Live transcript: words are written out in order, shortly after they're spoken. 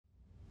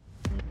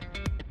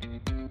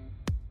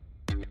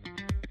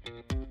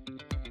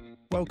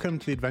Welcome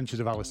to the Adventures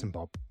of Alice and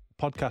Bob,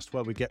 a podcast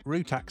where we get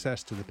root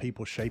access to the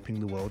people shaping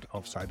the world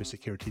of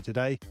cybersecurity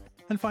today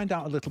and find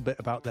out a little bit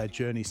about their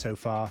journey so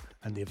far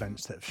and the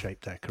events that have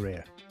shaped their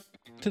career.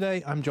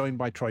 Today, I'm joined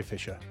by Troy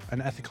Fisher,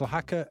 an ethical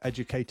hacker,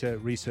 educator,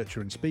 researcher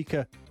and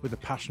speaker with a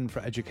passion for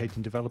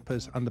educating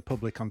developers and the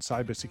public on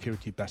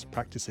cybersecurity best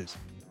practices.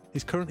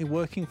 He's currently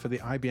working for the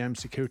IBM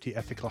Security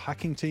ethical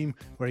hacking team,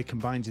 where he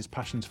combines his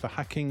passions for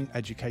hacking,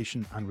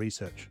 education and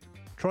research.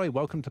 Troy,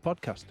 welcome to the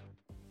podcast.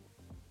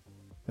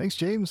 Thanks,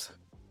 James.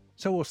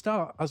 So we'll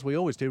start, as we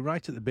always do,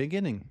 right at the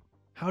beginning.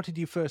 How did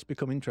you first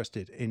become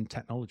interested in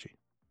technology?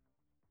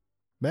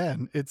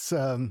 Man, it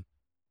sort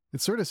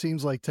of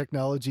seems like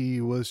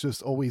technology was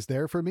just always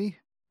there for me.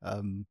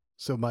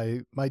 So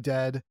my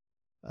dad,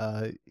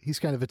 he's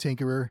kind of a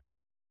tinkerer.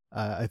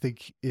 I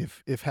think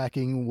if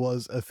hacking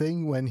was a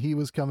thing when he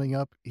was coming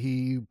up,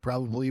 he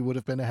probably would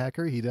have been a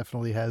hacker. He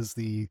definitely has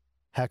the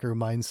hacker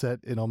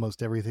mindset in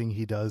almost everything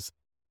he does.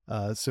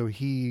 So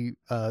he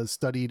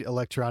studied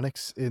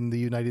electronics in the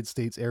United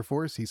States Air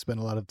Force. He spent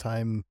a lot of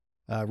time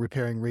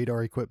repairing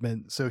radar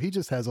equipment. So he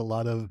just has a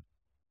lot of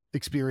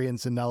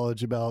experience and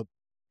knowledge about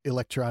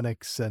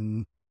electronics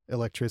and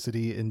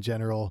electricity in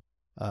general.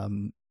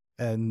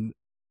 And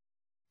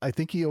I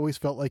think he always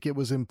felt like it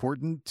was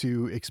important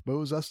to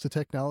expose us to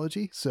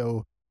technology.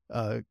 So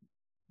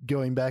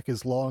going back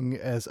as long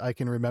as I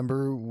can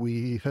remember,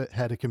 we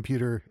had a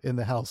computer in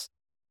the house.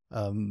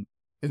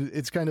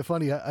 It's kind of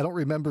funny. I don't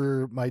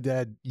remember my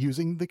dad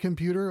using the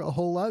computer a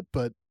whole lot,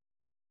 but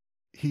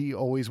he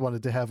always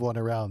wanted to have one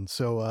around.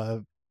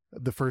 So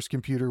the first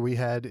computer we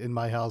had in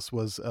my house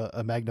was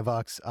a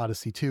Magnavox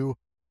Odyssey 2.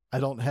 I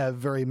don't have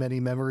very many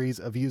memories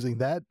of using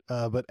that,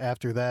 but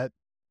after that,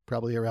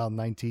 probably around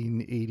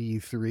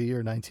 1983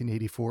 or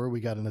 1984,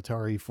 we got an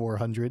Atari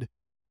 400,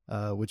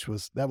 which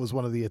was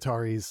one of the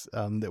Ataris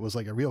that was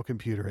like a real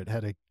computer. It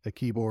had a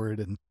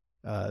keyboard and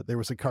there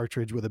was a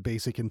cartridge with a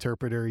basic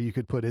interpreter you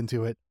could put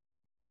into it.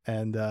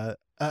 And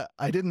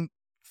I didn't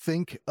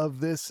think of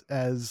this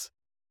as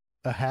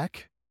a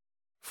hack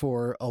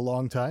for a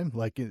long time,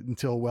 like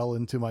until well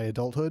into my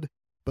adulthood.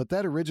 But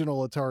that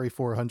original Atari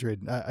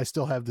 400, I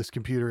still have this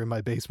computer in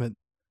my basement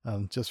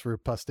just for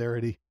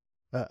posterity.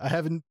 I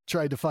haven't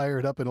tried to fire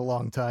it up in a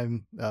long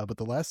time, but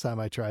the last time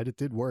I tried, it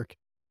did work.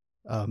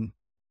 But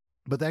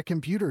that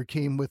computer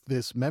came with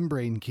this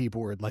membrane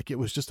keyboard, like it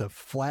was just a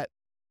flat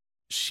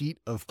sheet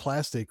of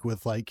plastic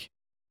with like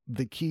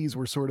the keys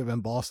were sort of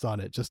embossed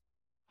on it, just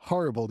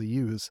horrible to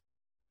use.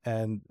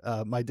 And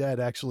my dad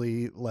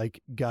actually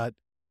like got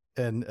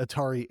an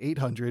Atari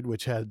 800,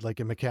 which had like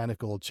a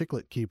mechanical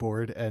chiclet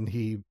keyboard, and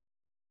he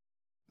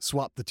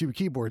swapped the two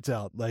keyboards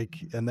out. Like,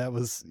 and that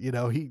was,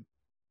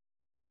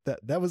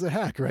 that was a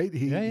hack, right?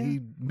 He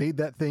made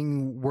that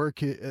thing work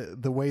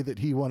the way that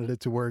he wanted it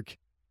to work.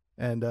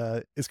 And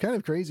it's kind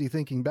of crazy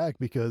thinking back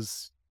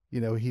because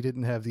he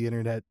didn't have the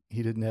internet.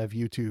 He didn't have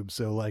YouTube.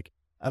 So like,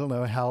 I don't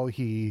know how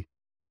he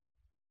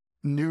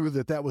knew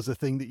that was a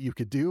thing that you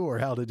could do or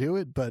how to do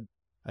it, but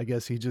I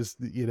guess he just,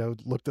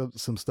 looked up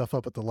some stuff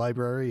up at the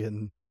library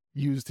and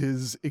used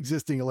his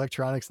existing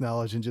electronics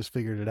knowledge and just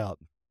figured it out.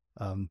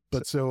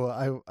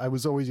 So I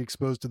was always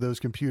exposed to those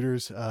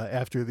computers.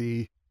 After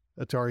the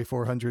Atari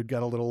 400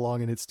 got a little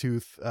long in its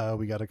tooth,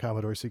 we got a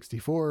Commodore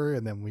 64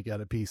 and then we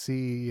got a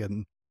PC.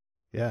 And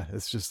yeah,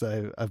 it's just,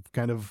 I've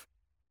kind of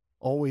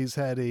always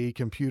had a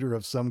computer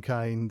of some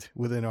kind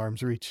within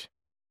arm's reach.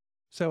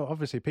 So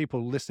obviously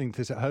people listening to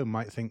this at home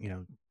might think,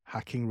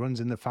 hacking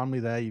runs in the family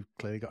there. You've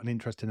clearly got an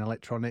interest in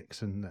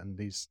electronics and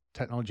these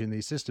technology and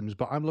these systems.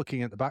 But I'm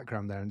looking at the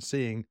background there and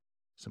seeing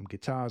some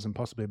guitars and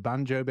possibly a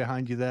banjo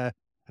behind you there.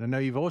 And I know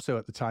you've also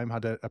at the time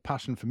had a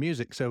passion for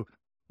music. So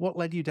what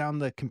led you down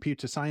the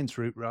computer science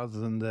route rather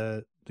than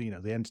the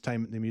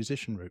entertainment, the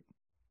musician route?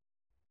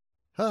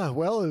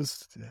 Well,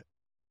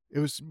 it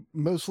was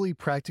mostly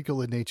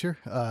practical in nature.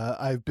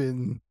 I've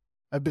been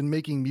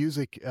making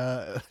music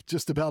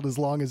just about as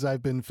long as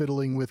I've been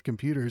fiddling with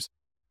computers.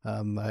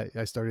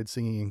 I started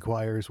singing in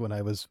choirs when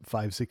I was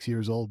 5-6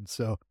 years old.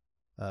 So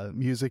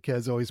music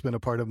has always been a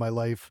part of my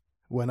life.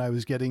 When I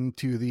was getting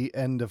to the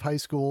end of high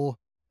school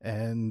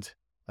and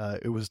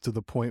it was to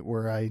the point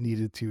where I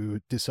needed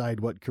to decide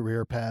what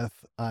career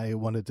path I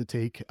wanted to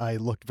take, I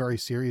looked very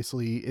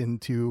seriously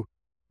into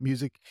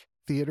music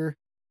theater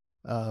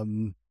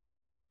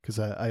because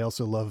I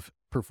also love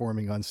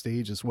performing on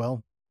stage as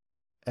well.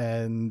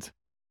 And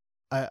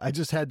I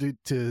just had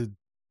to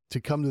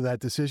come to that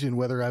decision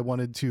whether I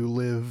wanted to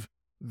live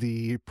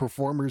the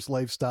performer's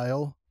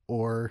lifestyle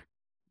or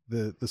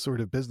the sort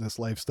of business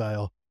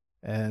lifestyle.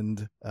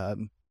 And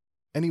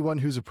anyone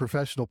who's a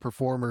professional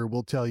performer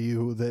will tell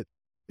you that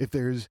if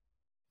there's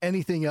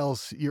anything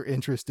else you're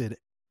interested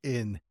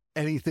in,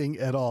 anything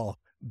at all,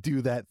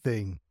 do that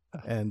thing.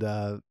 And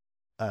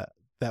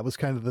that was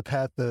kind of the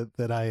path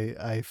that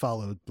I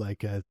followed.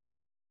 Like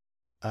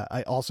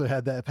I also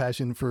had that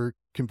passion for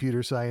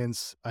computer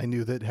science. I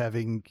knew that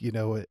having,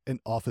 an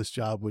office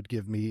job would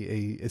give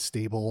me a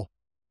stable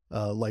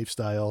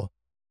lifestyle.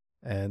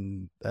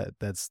 And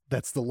that's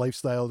the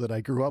lifestyle that I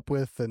grew up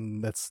with,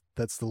 and that's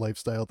the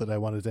lifestyle that I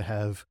wanted to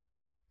have.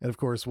 And of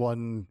course,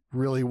 one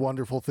really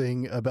wonderful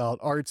thing about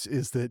arts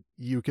is that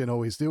you can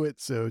always do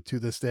it. So to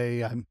this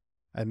day, I'm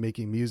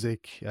making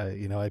music.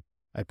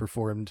 I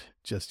performed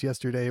just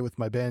yesterday with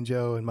my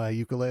banjo and my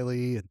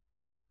ukulele, and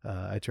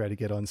I try to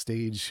get on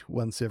stage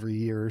once every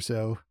year or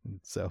so. And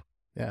so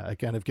yeah, I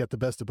kind of get the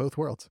best of both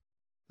worlds.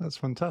 That's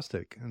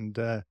fantastic. And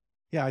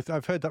yeah,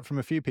 I've heard that from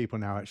a few people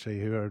now,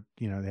 actually, who are,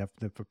 they have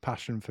the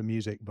passion for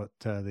music, but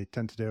they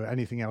tend to do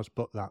anything else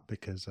but that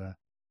because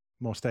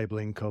more stable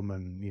income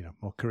and,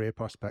 more career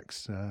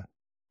prospects.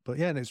 But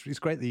yeah, and it's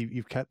great that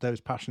you've kept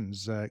those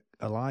passions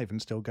alive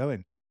and still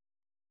going.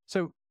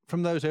 So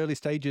from those early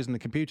stages in the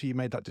computer, you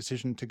made that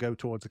decision to go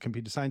towards the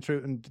computer science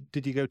route. And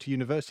did you go to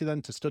university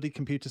then to study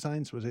computer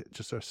science? Was it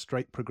just a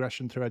straight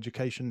progression through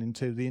education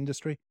into the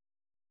industry?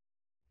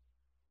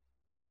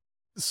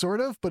 Sort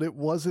of, but it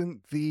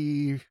wasn't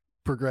the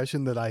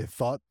progression that I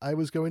thought I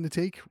was going to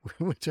take,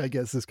 which I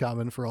guess is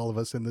common for all of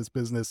us in this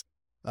business.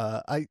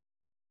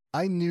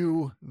 I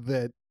knew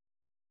that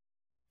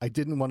I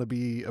didn't want to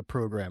be a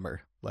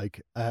programmer.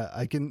 Like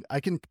I can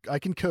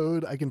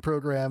code, I can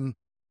program,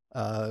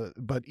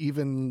 but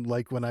even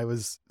like when I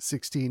was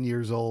 16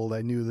 years old,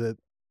 I knew that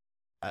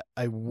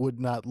I would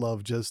not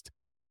love just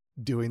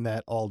doing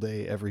that all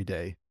day, every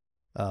day.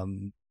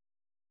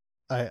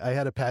 I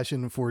had a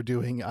passion for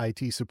doing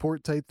IT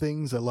support type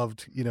things. I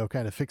loved,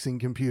 kind of fixing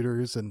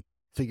computers and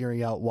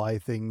figuring out why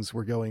things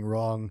were going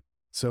wrong.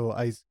 So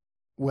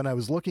when I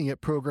was looking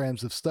at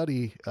programs of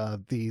study,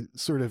 the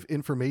sort of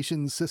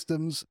information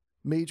systems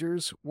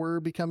majors were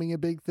becoming a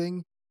big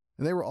thing,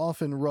 and they were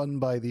often run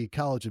by the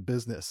College of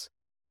Business.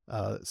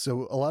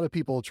 So a lot of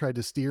people tried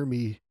to steer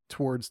me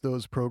towards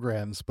those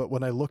programs. But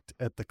when I looked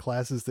at the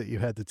classes that you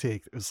had to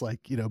take, it was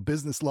like,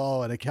 business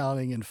law and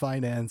accounting and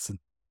finance, and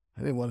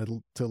I didn't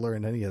want to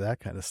learn any of that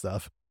kind of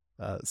stuff.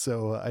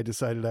 So I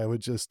decided I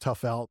would just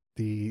tough out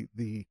the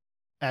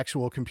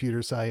actual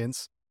computer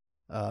science.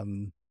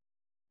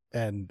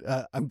 And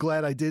I'm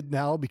glad I did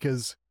now,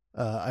 because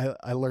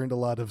I learned a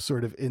lot of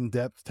sort of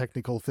in-depth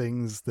technical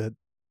things that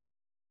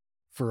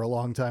for a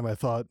long time I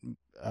thought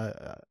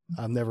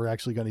I'm never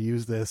actually going to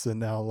use this. And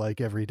now,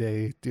 like, every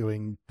day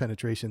doing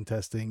penetration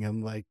testing,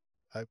 I'm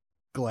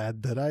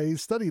glad that I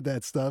studied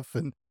that stuff.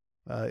 And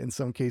in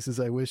some cases,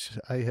 I wish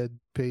I had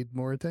paid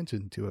more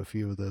attention to a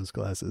few of those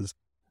classes.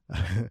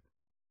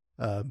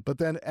 But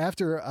then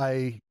after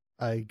I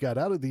got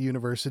out of the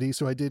university,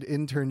 so I did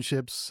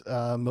internships,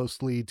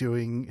 mostly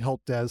doing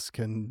help desk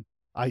and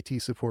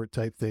IT support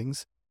type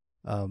things,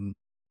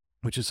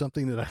 which is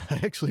something that I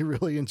actually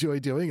really enjoy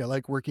doing. I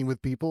like working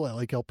with people. I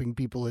like helping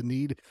people in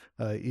need,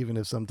 even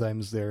if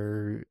sometimes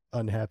they're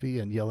unhappy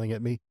and yelling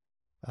at me.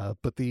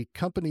 But the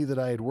company that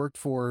I had worked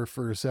for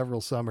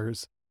several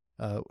summers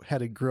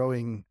had a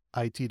growing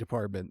IT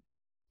department.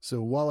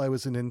 So while I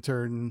was an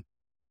intern,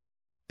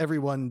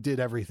 everyone did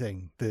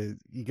everything.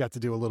 You got to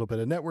do a little bit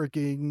of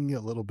networking, a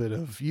little bit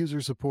of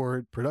user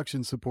support,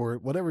 production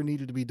support, whatever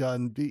needed to be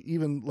done.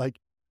 Even like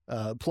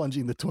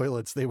plunging the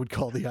toilets, they would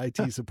call the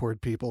IT support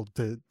people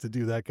to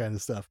do that kind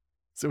of stuff.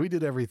 So we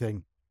did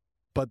everything.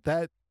 But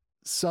that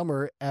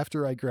summer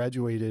after I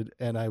graduated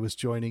and I was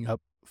joining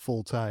up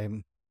full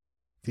time,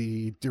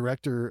 the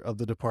director of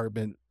the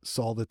department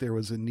saw that there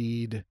was a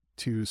need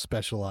to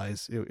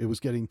specialize. It was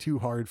getting too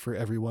hard for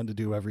everyone to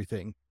do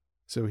everything.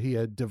 So he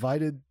had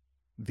divided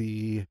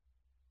the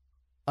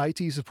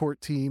IT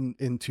support team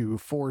into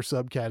 4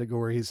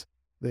 subcategories.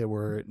 They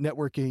were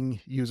networking,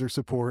 user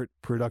support,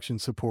 production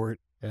support,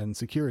 and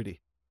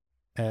security.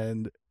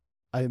 And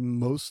I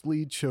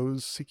mostly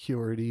chose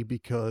security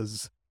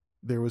because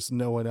there was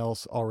no one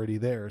else already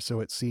there. So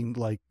it seemed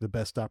like the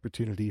best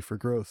opportunity for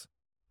growth.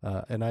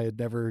 And I had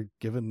never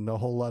given a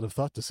whole lot of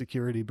thought to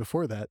security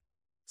before that.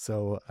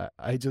 So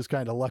I just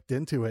kind of lucked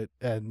into it.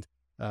 And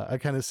I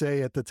kind of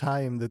say at the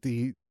time that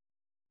the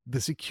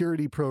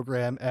security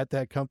program at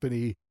that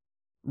company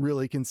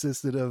really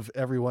consisted of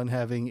everyone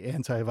having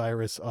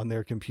antivirus on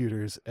their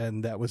computers.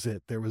 And that was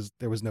it. There was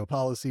no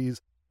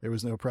policies, there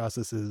was no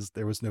processes,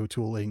 there was no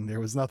tooling, there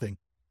was nothing.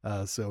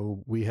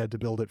 So we had to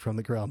build it from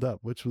the ground up,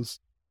 which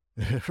was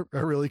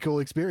a really cool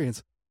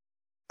experience.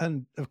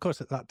 And of course,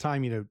 at that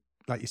time,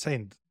 like you're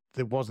saying,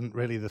 there wasn't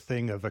really the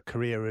thing of a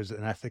career as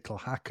an ethical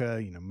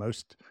hacker.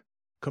 Most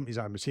companies,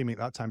 I'm assuming at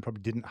that time,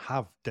 probably didn't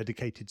have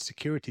dedicated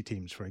security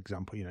teams, for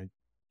example. You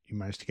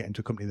managed to get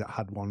into a company that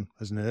had one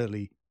as an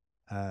early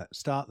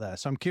start there.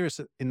 So I'm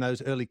curious, in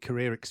those early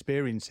career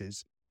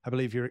experiences, I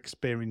believe you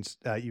experienced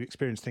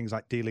things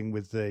like dealing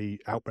with the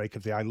outbreak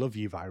of the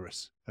ILOVEYOU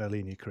virus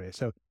early in your career.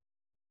 So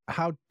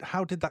how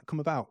did that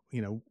come about?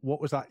 What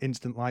was that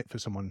instant like for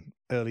someone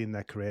early in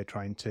their career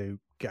trying to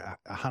get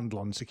a handle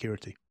on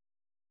security?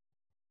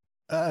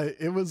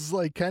 It was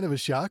like kind of a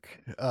shock.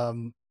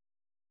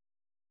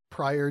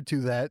 Prior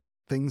to that,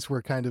 things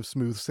were kind of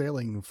smooth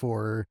sailing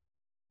for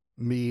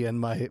me and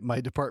my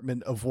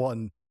department of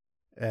one.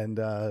 And,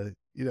 I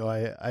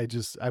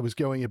was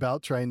going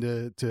about trying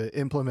to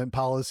implement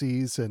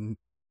policies and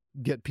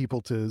get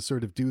people to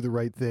sort of do the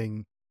right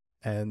thing.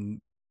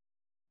 And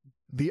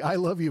the I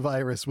Love You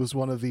virus was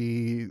one of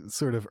the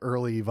sort of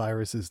early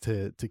viruses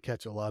to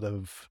catch a lot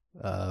of,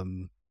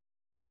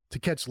 to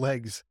catch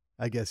legs,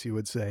 I guess you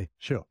would say.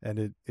 Sure. And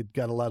it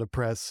got a lot of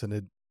press,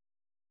 and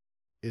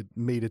it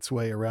made its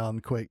way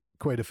around quite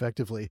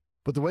effectively.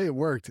 But the way it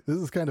worked, this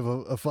is kind of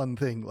a fun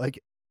thing. Like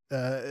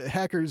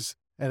hackers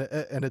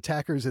and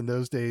attackers in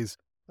those days,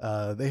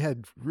 they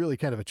had really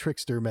kind of a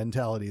trickster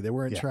mentality. They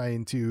weren't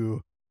trying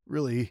to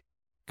really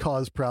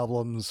cause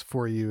problems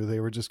for you. They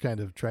were just kind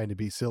of trying to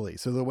be silly.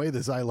 So the way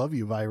this I Love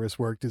You virus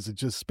worked is it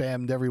just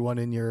spammed everyone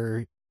in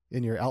your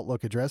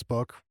Outlook address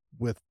book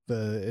with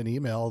an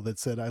email that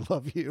said, I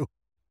love you.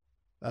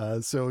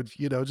 So,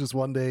 just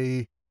one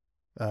day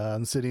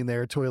I'm sitting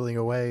there toiling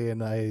away,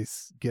 and I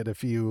get a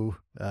few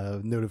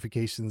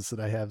notifications that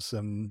I have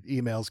some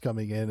emails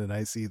coming in, and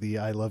I see the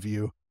I love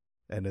you,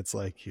 and it's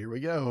like, here we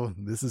go.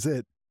 This is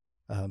it.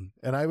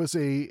 And I was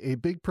a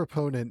big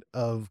proponent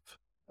of,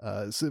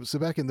 so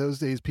back in those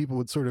days, people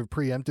would sort of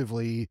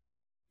preemptively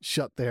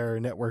shut their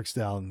networks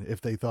down if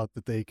they thought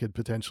that they could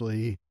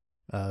potentially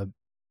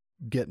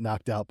get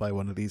knocked out by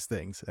one of these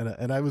things.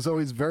 And I was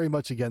always very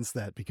much against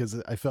that,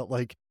 because I felt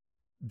like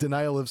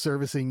denial of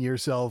servicing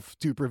yourself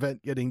to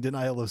prevent getting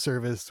denial of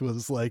service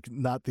was like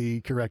not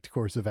the correct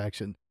course of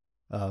action.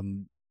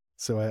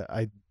 So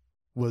I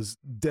was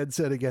dead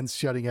set against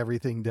shutting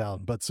everything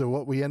down. But so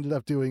what we ended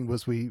up doing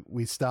was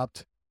we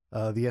stopped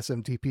the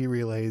SMTP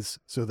relays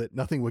so that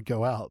nothing would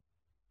go out.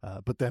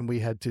 But then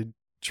we had to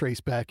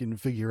trace back and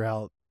figure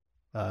out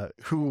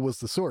who was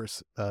the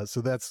source.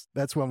 So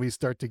that's when we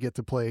start to get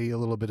to play a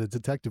little bit of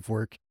detective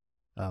work,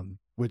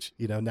 which,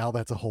 now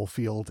that's a whole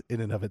field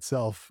in and of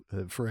itself,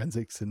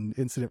 forensics and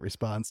incident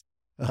response.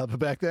 But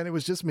back then it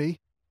was just me.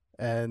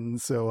 And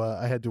so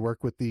I had to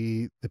work with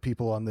the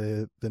people on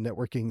the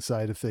networking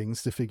side of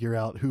things to figure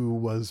out who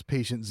was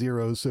patient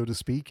zero, so to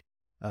speak,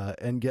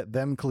 and get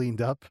them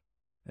cleaned up.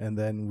 And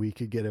then we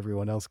could get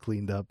everyone else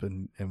cleaned up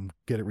and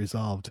get it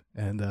resolved.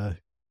 And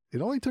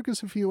it only took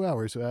us a few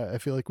hours. I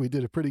feel like we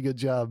did a pretty good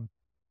job,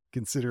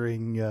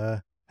 considering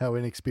how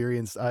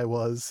inexperienced I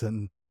was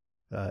and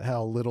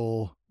how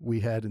little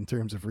we had in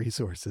terms of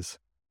resources.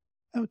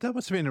 Oh, that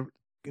must have been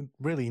a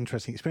really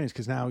interesting experience,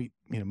 because now,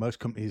 most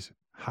companies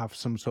have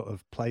some sort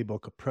of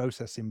playbook or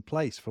process in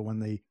place for when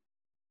they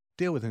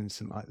deal with an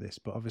incident like this.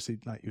 But obviously,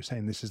 like you were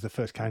saying, this is the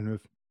first kind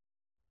of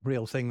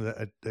real thing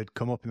that had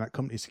come up in that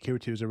company.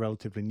 Security was a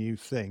relatively new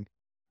thing.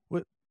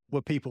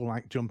 Were people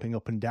like jumping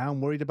up and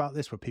down worried about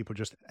this? Were people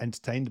just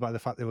entertained by the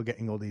fact they were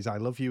getting all these I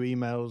love you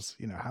emails?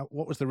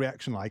 What was the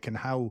reaction like, and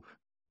how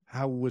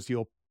was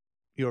your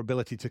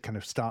ability to kind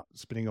of start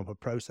spinning up a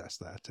process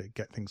there to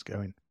get things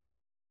going?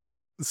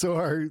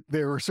 So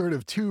there were sort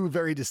of two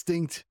very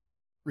distinct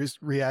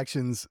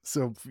reactions.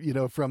 So,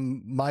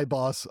 from my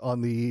boss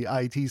on the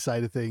IT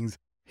side of things,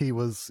 he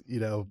was,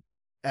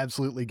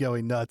 absolutely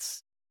going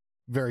nuts,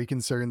 very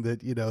concerned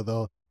that,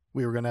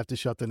 we were going to have to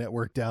shut the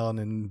network down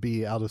and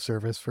be out of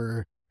service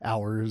for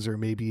hours or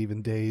maybe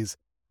even days.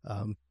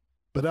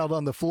 But out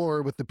on the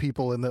floor with the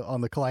people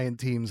on the client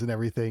teams and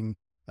everything,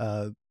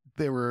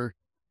 they were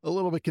a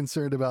little bit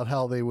concerned about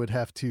how they would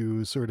have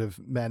to sort of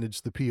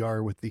manage the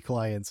PR with the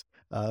clients.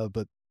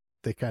 But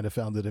they kind of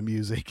found it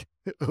amusing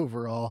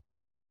overall.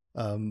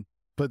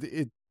 But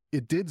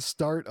it did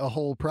start a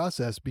whole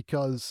process,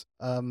 because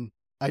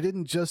I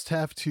didn't just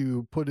have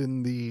to put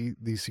in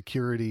the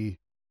security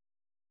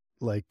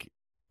like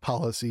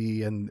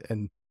policy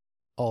and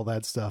all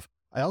that stuff.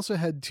 I also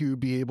had to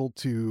be able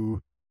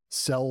to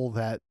sell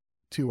that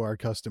to our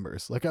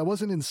customers. Like, I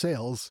wasn't in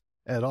sales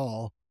at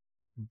all,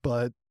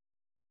 but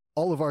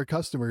all of our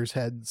customers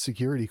had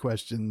security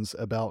questions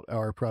about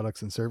our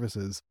products and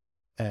services,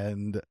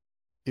 and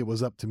it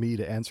was up to me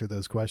to answer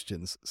those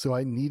questions. So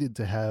I needed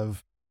to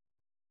have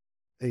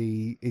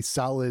a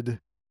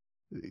solid,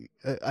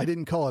 I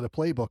didn't call it a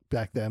playbook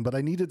back then, but I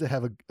needed to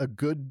have a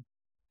good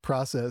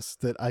process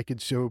that I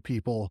could show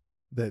people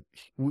that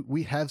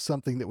we have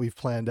something that we've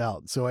planned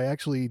out. So I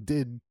actually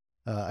did,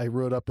 I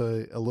wrote up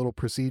a little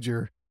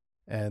procedure,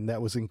 and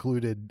that was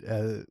included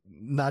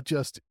not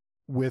just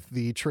with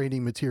the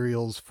training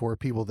materials for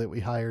people that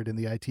we hired in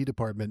the IT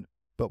department,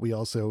 but we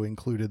also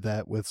included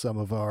that with some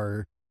of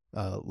our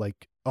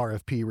like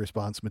RFP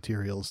response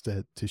materials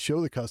to show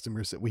the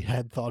customers that we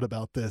had thought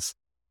about this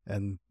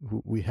and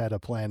we had a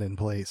plan in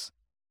place.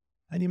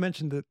 And you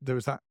mentioned that there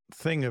was that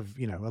thing of,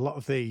 a lot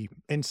of the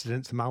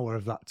incidents, the malware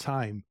of that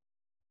time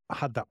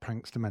had that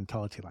prankster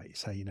mentality, like you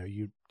say.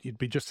 You'd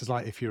be just as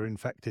likely, if you're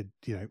infected,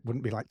 it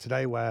wouldn't be like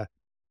today where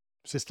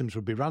systems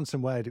would be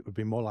ransomware. It would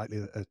be more likely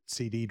that a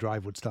CD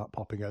drive would start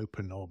popping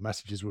open, or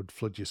messages would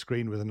flood your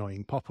screen with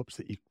annoying pop-ups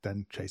that you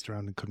then chased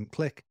around and couldn't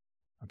click.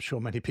 I'm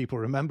sure many people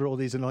remember all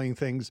these annoying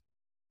things.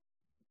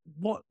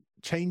 What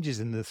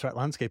changes in the threat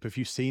landscape have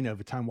you seen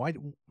over time? Why,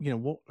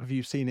 what have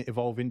you seen it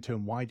evolve into,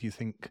 and why do you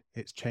think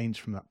it's changed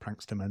from that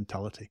prankster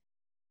mentality?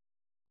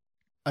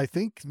 I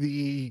think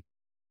the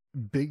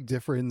big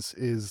difference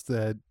is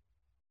that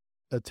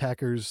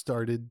attackers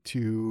started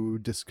to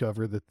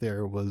discover that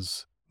there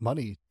was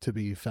money to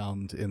be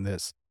found in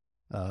this.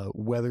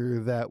 whether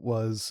that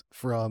was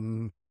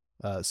from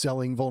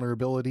selling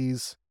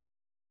vulnerabilities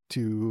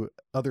to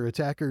other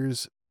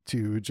attackers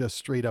to just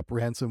straight up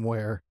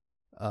ransomware.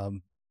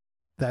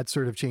 That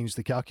sort of changed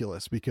the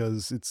calculus,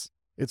 because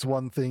it's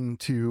one thing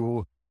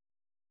to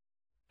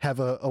have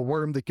a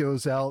worm that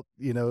goes out,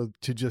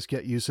 to just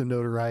get you some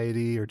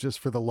notoriety or just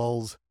for the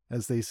lulz,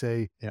 as they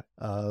say. Yeah.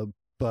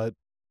 But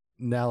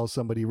now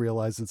somebody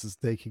realizes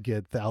they could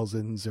get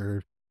thousands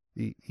or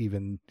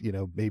even,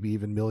 maybe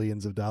even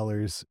millions of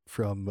dollars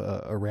from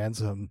a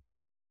ransom.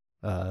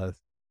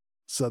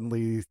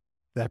 Suddenly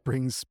that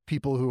brings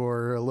people who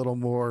are a little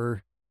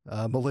more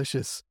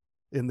malicious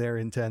in their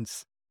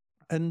intents.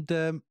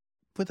 And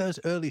with those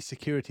early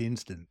security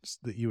incidents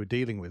that you were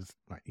dealing with,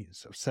 like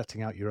sort of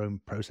setting out your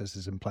own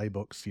processes and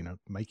playbooks,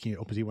 making it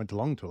up as you went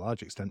along to a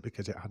large extent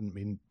because it hadn't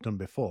been done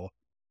before,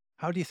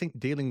 how do you think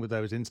dealing with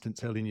those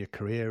incidents early in your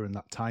career and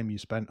that time you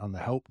spent on the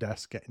help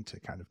desk getting to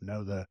kind of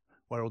know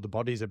where all the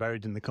bodies are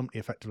buried in the company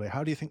effectively,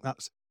 how do you think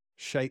that's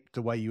shaped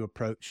the way you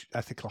approach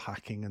ethical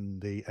hacking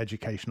and the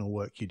educational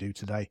work you do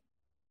today?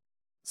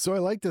 So I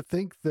like to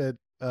think that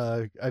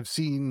I've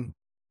seen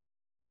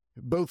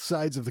both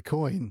sides of the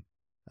coin,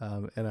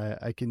 and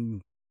I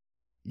can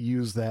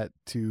use that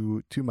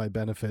to my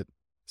benefit.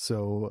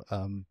 So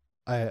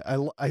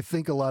I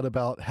think a lot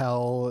about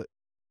how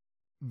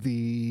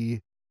the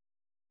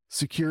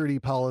security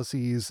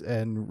policies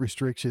and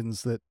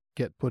restrictions that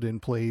get put in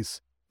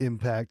place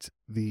impact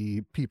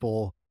the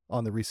people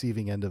on the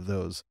receiving end of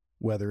those,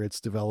 whether it's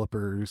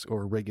developers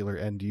or regular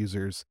end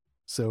users.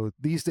 So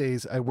these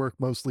days I work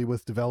mostly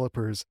with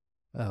developers,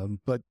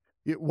 but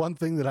one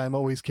thing that I'm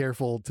always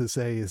careful to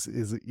say is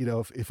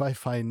if I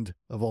find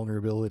a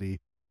vulnerability,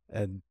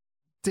 and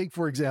take,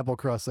 for example,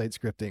 cross-site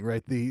scripting,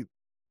 right?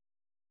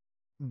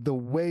 The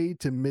way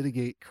to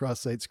mitigate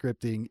cross-site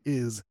scripting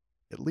is,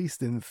 at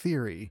least in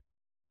theory,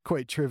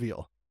 quite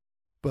trivial.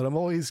 But I'm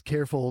always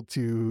careful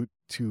to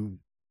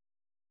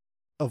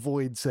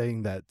avoid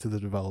saying that to the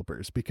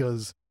developers,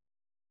 because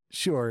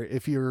sure,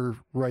 if you're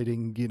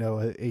writing,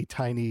 a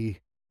tiny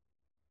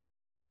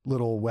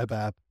little web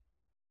app,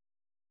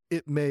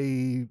 it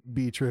may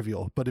be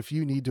trivial, but if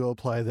you need to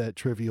apply that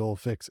trivial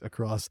fix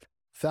across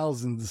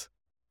thousands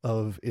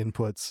of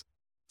inputs,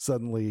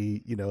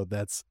 suddenly,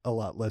 that's a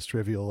lot less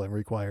trivial and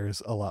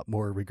requires a lot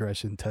more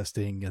regression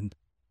testing, and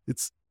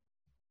it's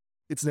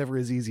never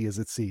as easy as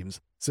it seems.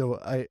 So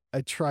I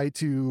try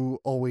to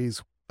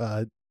always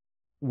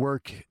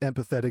work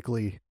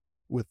empathetically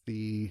with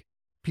the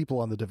people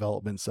on the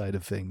development side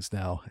of things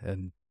now,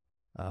 and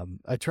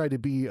I try to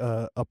be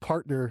a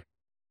partner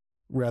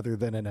rather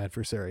than an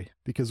adversary,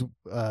 because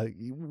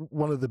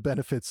one of the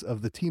benefits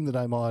of the team that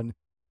I'm on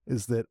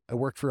is that I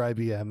work for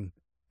IBM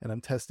and I'm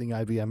testing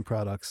IBM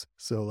products.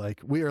 So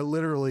we are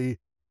literally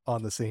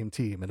on the same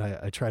team, and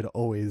I try to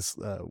always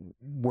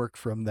work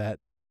from that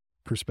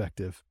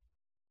perspective.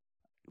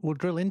 We'll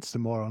drill into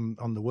some more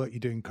on the work you're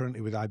doing currently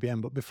with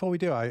IBM. But before we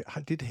do, I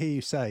did hear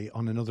you say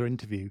on another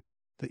interview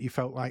that you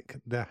felt like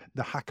the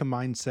hacker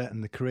mindset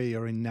and the career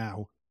you're in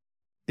now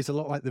is a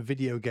lot like the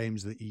video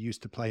games that you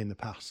used to play in the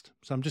past.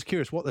 So I'm just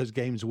curious what those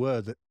games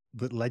were that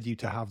led you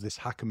to have this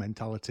hacker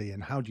mentality,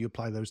 and how do you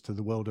apply those to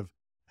the world of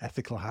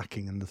ethical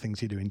hacking and the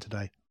things you're doing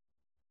today?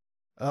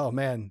 Oh,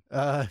 man.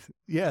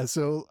 Yeah,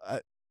 so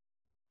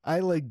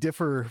I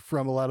differ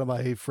from a lot of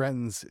my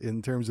friends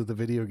in terms of the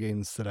video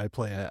games that I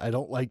play. I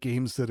don't like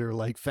games that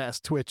are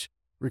fast twitch,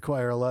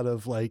 require a lot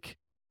of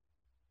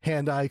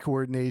hand-eye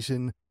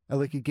coordination. I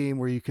like a game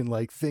where you can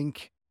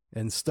think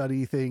and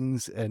study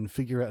things and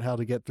figure out how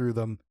to get through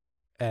them.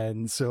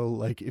 And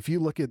so if you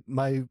look at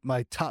my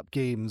top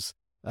games,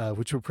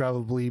 which would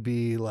probably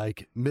be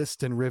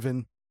Myst and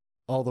Riven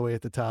all the way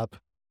at the top,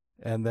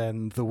 and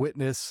then The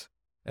Witness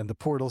and the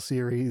Portal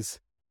series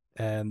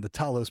and the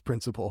Talos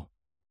Principle.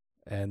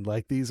 And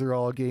these are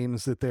all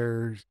games that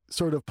they're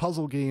sort of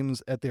puzzle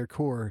games at their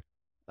core,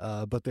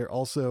 but they're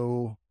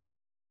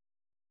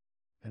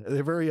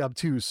very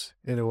obtuse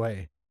in a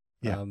way.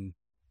 Yeah.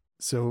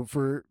 So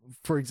for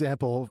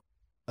example,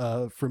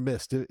 for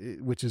Myst,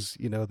 which is,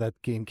 that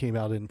game came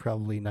out in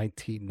probably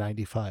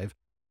 1995.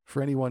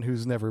 For anyone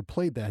who's never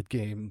played that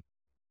game,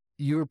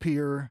 you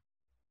appear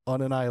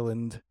on an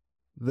island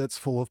that's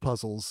full of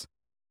puzzles,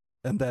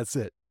 and that's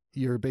it.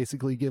 You're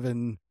basically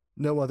given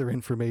no other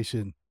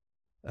information.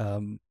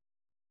 And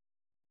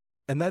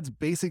that's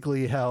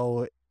basically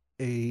how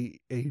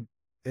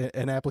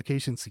an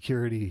application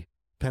security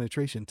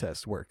penetration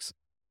test works.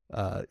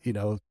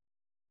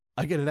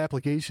 I get an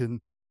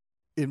application.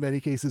 In many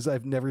cases,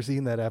 I've never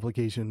seen that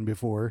application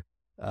before.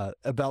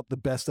 About the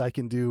best I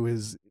can do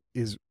is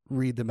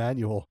read the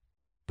manual,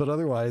 but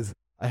otherwise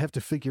I have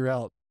to figure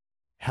out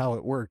how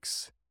it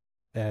works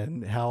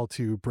and how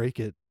to break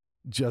it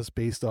just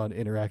based on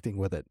interacting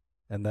with it.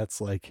 And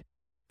that's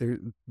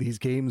these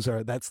games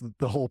that's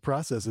the whole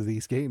process of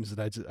these games.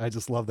 And I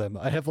just love them.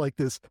 I have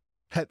this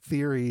pet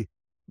theory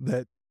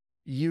that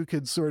you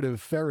could sort of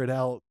ferret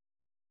out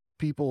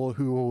people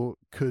who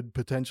could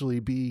potentially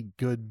be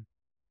good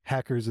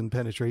hackers and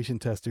penetration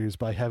testers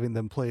by having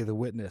them play The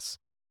Witness,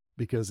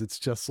 because it's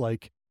just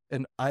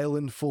an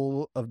island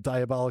full of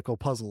diabolical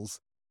puzzles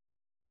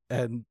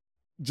and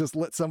just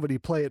let somebody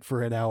play it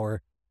for an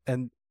hour.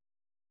 And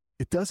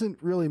it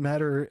doesn't really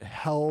matter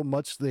how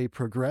much they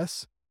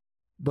progress,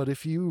 but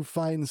if you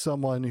find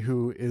someone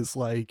who is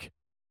like,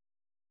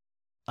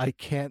 I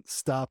can't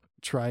stop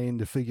trying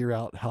to figure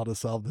out how to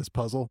solve this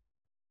puzzle,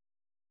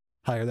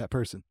 hire that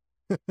person.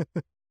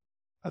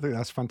 I think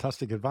that's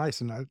fantastic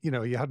advice. And,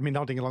 you had me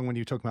nodding along when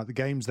you were talking about the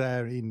games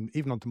there,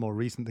 even on to more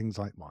recent things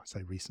like, well, I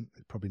say recent,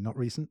 it's probably not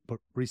recent, but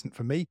recent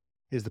for me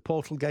is the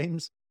Portal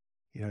games.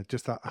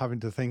 Just that having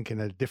to think in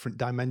a different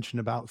dimension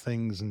about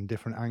things and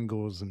different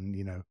angles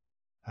and,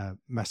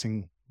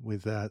 messing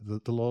with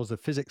the laws of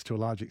physics to a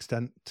large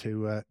extent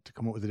to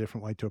come up with a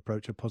different way to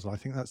approach a puzzle. I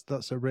think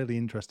that's a really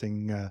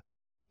interesting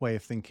way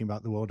of thinking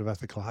about the world of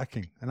ethical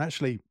hacking. And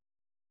actually,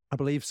 I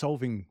believe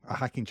solving a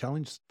hacking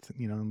challenge,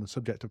 on the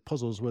subject of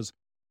puzzles was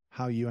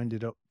how you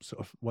ended up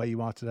sort of where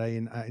you are today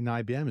in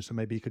IBM. So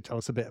maybe you could tell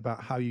us a bit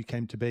about how you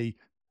came to be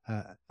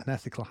an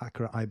ethical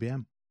hacker at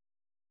IBM.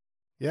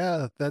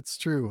 Yeah, that's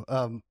true.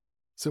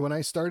 So when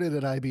I started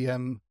at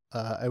IBM,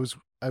 I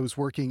was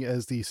working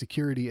as the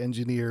security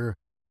engineer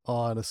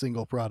on a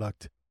single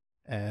product,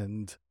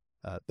 and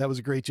that was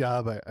a great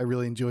job. I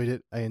really enjoyed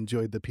it. I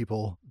enjoyed the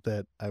people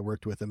that I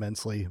worked with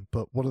immensely.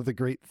 But one of the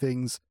great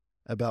things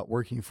about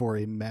working for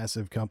a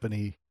massive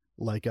company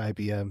like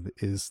IBM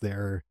is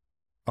there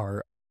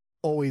are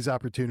always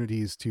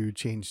opportunities to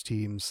change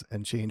teams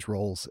and change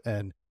roles.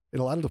 And in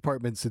a lot of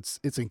departments,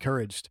 it's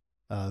encouraged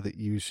that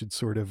you should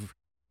sort of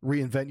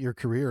reinvent your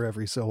career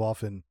every so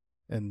often.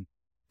 And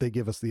they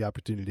give us the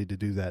opportunity to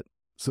do that.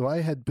 So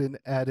I had been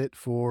at it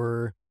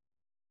for,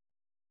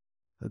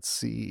 let's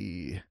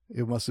see,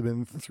 it must have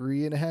been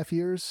 3.5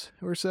 years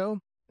or so.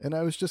 And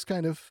I was just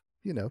kind of,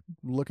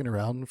 looking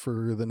around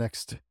for the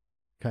next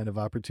kind of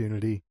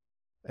opportunity.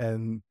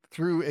 And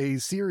through a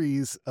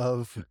series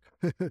of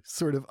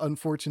sort of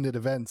unfortunate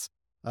events,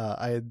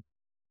 I had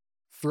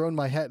thrown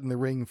my hat in the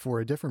ring for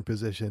a different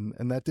position,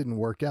 and that didn't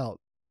work out.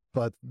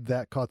 But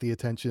that caught the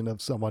attention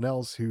of someone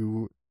else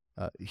who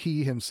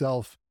he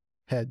himself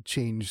had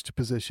changed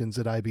positions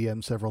at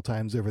IBM several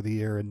times over the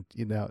year, and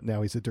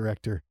now he's a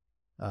director.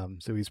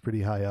 So he's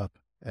pretty high up,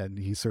 and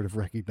he sort of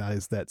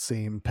recognized that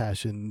same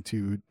passion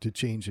to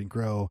change and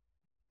grow,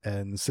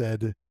 and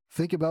said,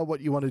 think about what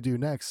you want to do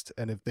next.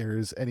 And if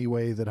there's any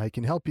way that I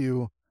can help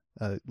you,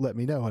 let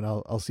me know and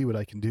I'll see what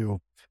I can do.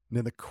 And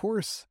in the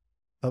course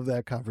of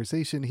that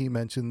conversation, he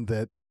mentioned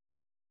that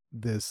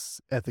this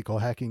ethical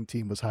hacking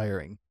team was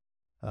hiring.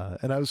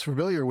 And I was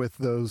familiar with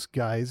those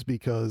guys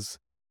because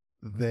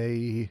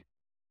they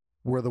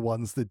were the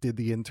ones that did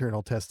the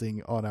internal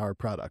testing on our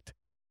product.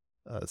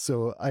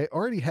 So I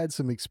already had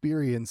some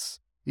experience,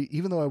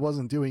 even though I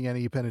wasn't doing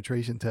any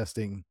penetration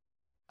testing.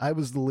 I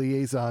was the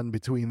liaison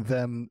between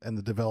them and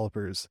the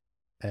developers,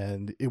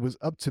 and it was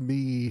up to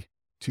me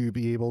to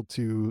be able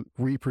to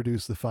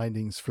reproduce the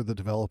findings for the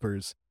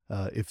developers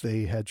if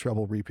they had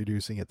trouble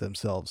reproducing it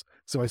themselves.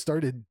 So I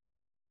started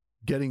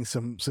getting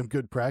some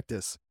good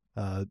practice,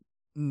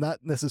 not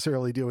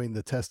necessarily doing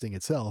the testing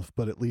itself,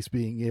 but at least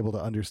being able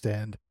to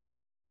understand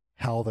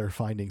how their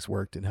findings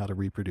worked and how to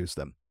reproduce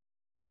them.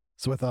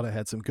 So I thought I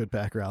had some good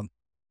background.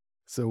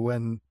 So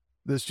when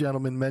this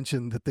gentleman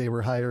mentioned that they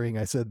were hiring,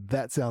 I said,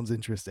 that sounds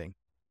interesting.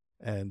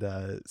 And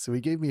so he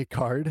gave me a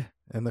card,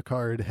 and the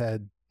card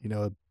had,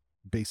 a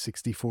base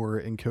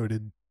 64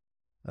 encoded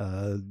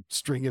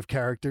string of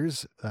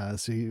characters.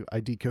 So I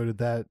decoded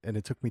that, and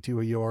it took me to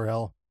a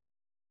URL.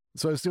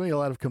 So I was doing a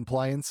lot of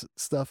compliance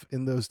stuff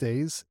in those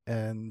days.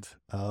 And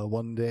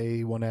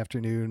one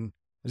afternoon,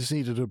 I just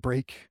needed a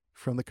break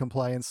from the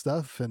compliance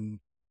stuff. And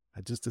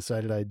I just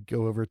decided I'd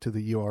go over to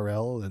the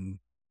URL and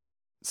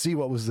see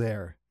what was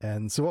there.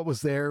 And so what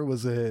was there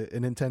was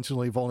an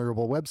intentionally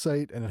vulnerable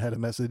website, and it had a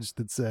message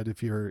that said,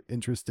 if you're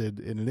interested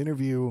in an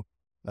interview,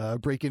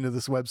 break into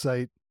this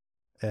website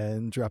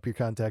and drop your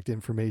contact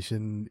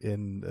information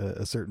in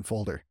a certain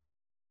folder.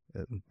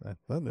 And I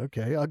thought,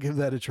 okay, I'll give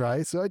that a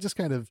try. So I just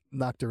kind of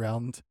knocked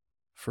around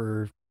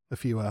for a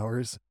few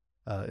hours,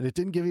 and it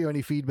didn't give you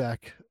any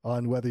feedback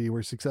on whether you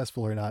were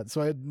successful or not.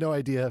 So I had no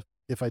idea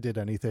if I did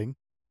anything.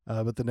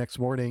 But the next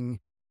morning,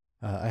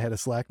 I had a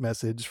Slack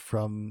message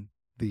from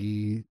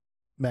the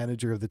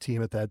manager of the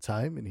team at that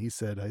time, and he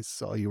said, I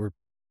saw you were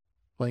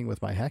playing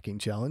with my hacking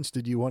challenge.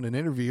 Did you want an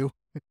interview?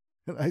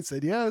 And I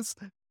said, yes.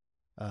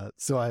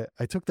 So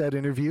I took that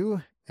interview,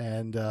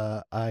 and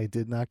I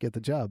did not get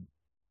the job.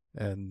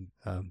 And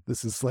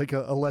this is like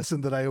a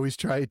lesson that I always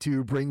try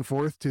to bring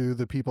forth to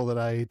the people that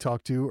I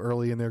talk to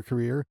early in their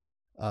career.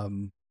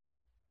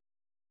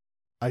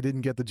 I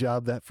didn't get the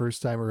job that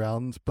first time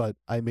around, but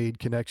I made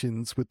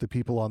connections with the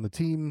people on the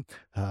team.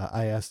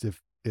 I asked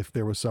if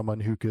there was someone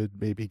who could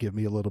maybe give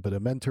me a little bit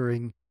of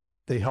mentoring.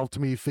 They helped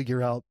me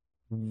figure out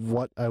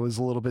what I was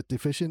a little bit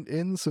deficient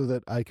in so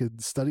that I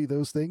could study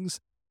those things.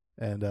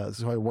 And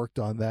so I worked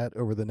on that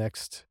over the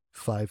next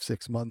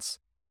 5-6 months.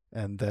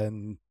 And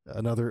then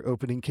another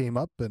opening came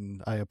up,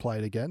 and I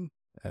applied again.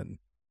 And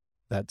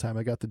that time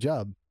I got the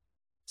job.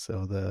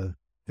 So the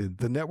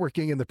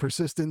networking and the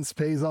persistence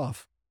pays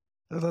off.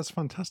 Oh, that's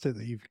fantastic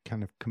that you've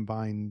kind of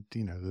combined,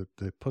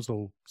 the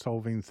puzzle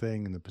solving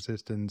thing and the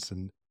persistence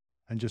and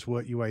just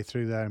worked your way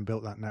through there and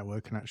built that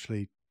network and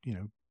actually,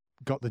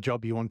 got the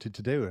job you wanted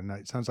to do. And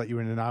it sounds like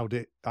you're in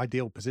an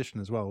ideal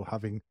position as well,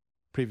 having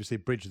previously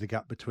bridged the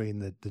gap between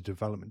the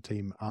development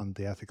team and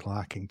the ethical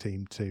hacking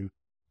team to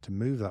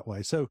move that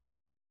way. So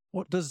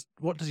what does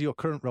your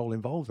current role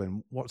involve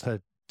then? What's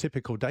a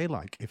typical day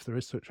like, if there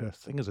is such a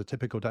thing as a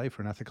typical day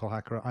for an ethical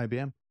hacker at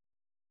IBM?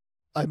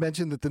 I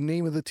mentioned that the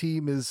name of the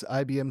team is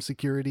IBM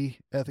Security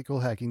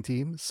Ethical Hacking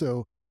Team.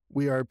 So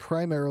we are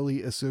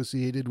primarily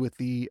associated with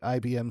the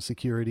IBM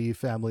Security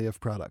family of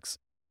products.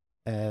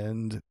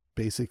 And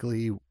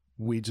basically,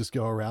 we just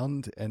go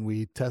around and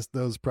we test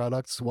those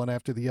products one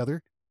after the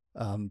other,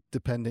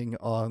 depending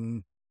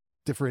on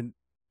different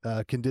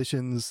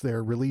conditions,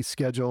 their release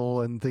schedule,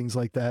 and things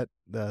like that,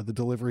 the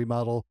delivery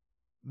model.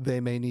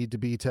 They may need to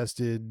be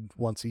tested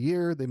once a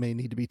year. They may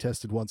need to be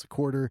tested once a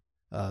quarter.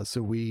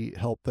 So we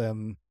help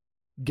them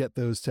get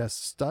those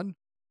tests done,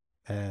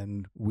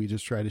 and we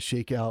just try to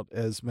shake out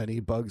as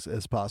many bugs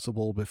as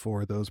possible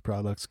before those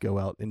products go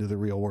out into the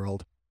real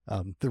world.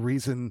 The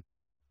reason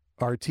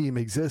our team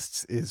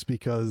exists is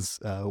because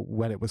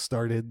when it was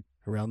started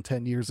around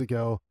 10 years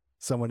ago,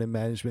 someone in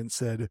management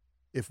said,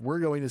 if we're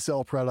going to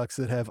sell products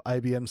that have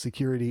IBM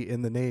Security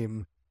in the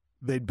name,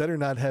 they'd better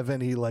not have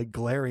any like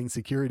glaring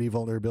security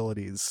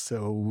vulnerabilities.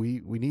 So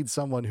we need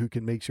someone who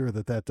can make sure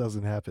that that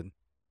doesn't happen.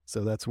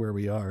 So that's where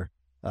we are.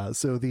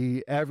 So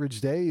the average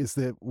day is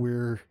that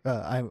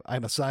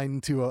I'm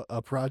assigned to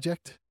a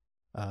project,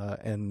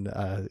 and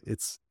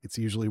it's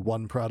usually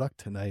one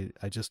product, and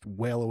I just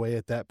wail away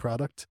at that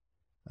product,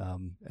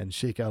 and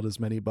shake out as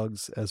many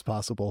bugs as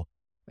possible.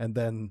 And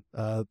then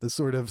the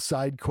sort of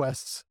side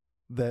quests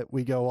that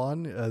we go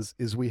on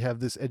is we have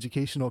this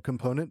educational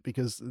component,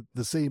 because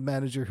the same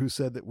manager who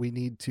said that we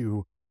need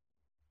to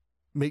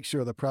make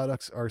sure the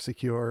products are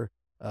secure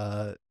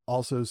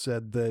also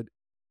said that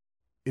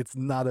it's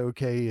not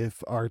okay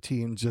if our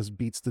team just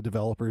beats the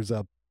developers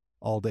up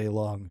all day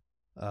long.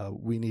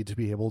 We need to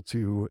be able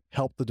to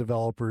help the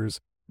developers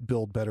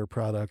build better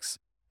products,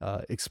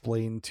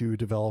 explain to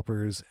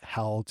developers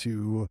how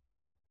to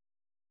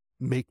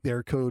make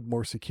their code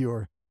more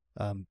secure.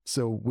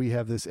 So we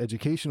have this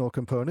educational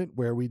component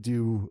where we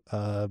do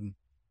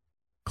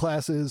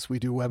classes, we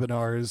do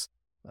webinars,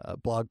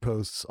 blog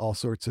posts, all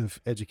sorts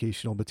of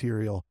educational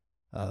material.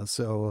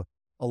 So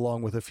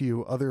along with a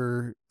few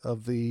other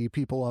of the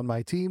people on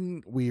my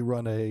team, we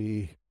run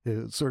a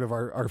sort of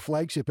our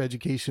flagship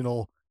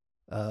educational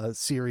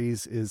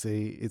series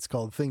it's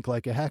called Think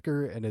Like a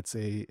Hacker, and it's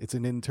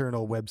an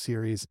internal web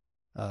series.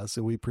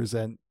 So we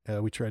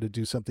try to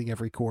do something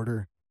every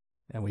quarter,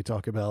 and we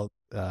talk about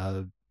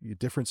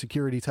different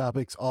security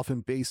topics,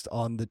 often based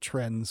on the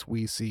trends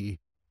we see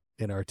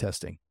in our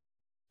testing.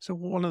 So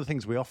one of the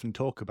things we often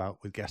talk about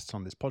with guests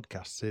on this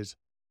podcast is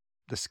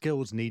the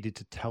skills needed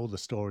to tell the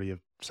story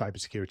of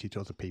cybersecurity to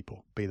other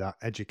people, be that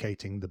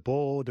educating the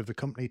board of the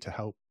company to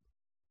help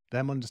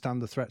them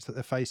understand the threats that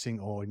they're facing,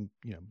 or in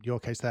your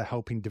case, they're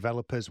helping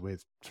developers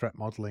with threat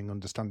modeling,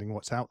 understanding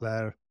what's out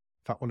there.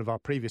 In fact, one of our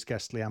previous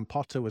guests, Leanne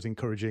Potter, was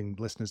encouraging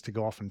listeners to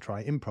go off and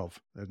try improv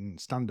and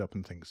stand up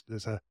and things.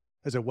 There's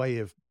a way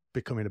of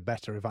becoming a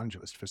better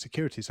evangelist for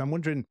security. So I'm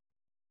wondering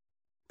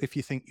if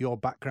you think your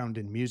background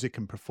in music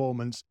and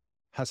performance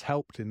has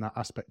helped in that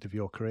aspect of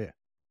your career.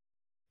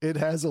 It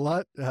has a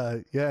lot.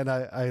 And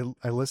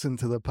I listened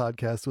to the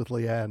podcast with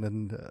Leanne,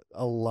 and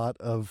a lot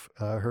of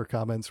her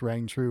comments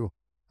rang true.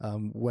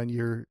 When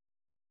you're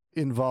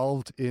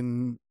involved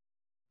in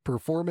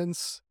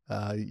performance,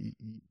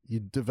 you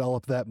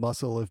develop that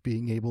muscle of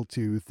being able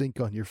to think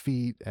on your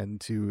feet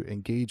and to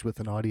engage with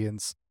an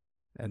audience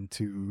and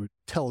to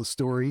tell a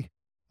story,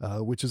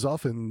 which is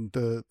often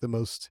the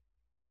most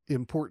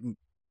important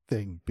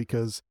thing,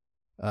 because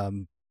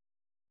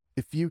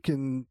if you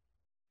can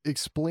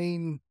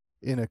explain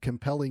in a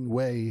compelling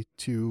way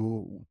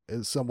to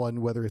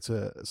someone, whether it's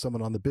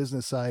someone on the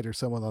business side or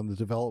someone on the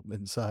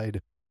development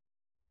side,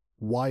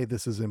 why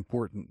this is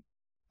important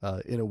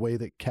in a way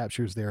that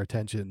captures their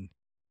attention,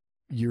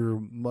 you're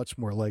much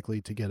more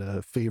likely to get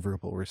a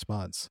favorable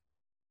response.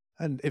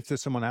 And if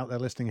there's someone out there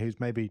listening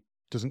who's maybe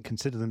doesn't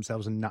consider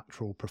themselves a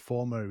natural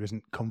performer, who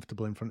isn't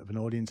comfortable in front of an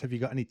audience, have you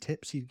got any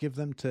tips you'd give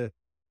them to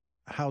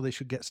how they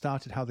should get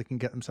started, how they can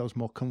get themselves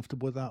more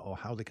comfortable with that, or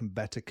how they can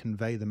better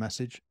convey the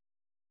message?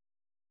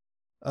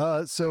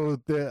 I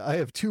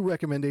have two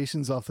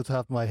recommendations off the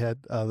top of my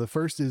head. The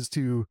first is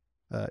to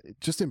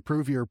just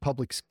improve your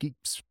public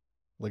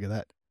look at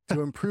that.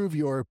 To improve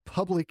your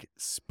public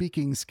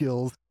speaking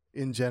skills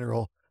in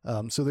general.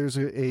 So there's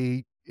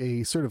a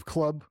sort of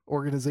club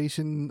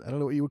organization, I don't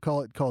know what you would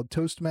call it, called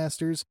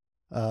Toastmasters.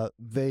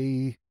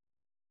 They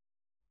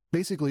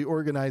basically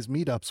organize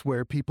meetups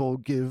where people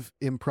give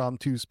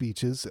impromptu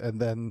speeches,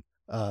 and then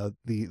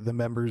the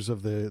members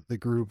of the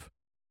group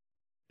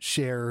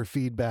share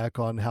feedback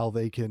on how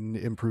they can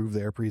improve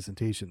their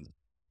presentations.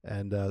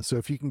 And so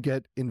if you can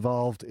get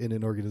involved in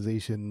an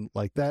organization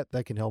like that,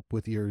 that can help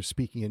with your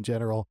speaking in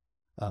general.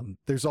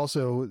 There's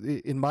also,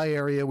 in my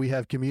area, we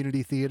have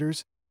community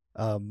theaters.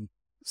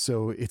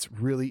 So it's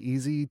really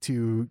easy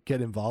to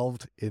get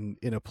involved in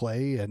a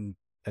play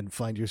and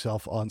find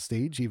yourself on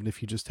stage, even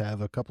if you just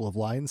have a couple of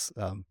lines.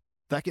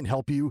 That can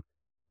help you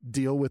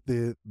deal with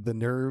the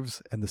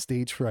nerves and the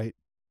stage fright.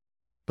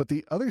 But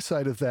the other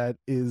side of that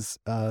is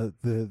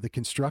the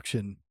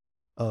construction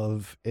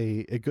of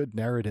a good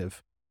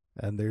narrative.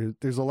 And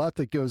there's a lot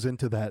that goes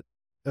into that.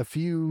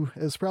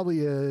 It's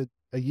probably a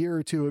year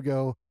or two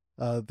ago,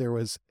 there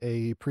was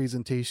a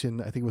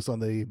presentation, I think it was on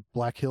the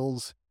Black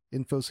Hills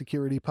Info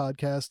Security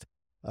podcast.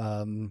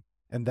 And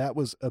that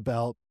was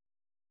about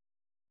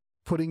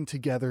putting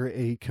together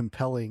a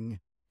compelling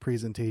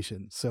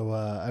presentation. So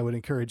I would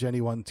encourage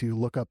anyone to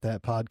look up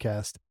that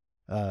podcast.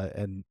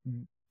 And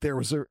there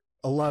was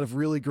a lot of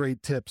really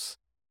great tips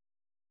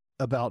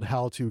about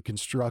how to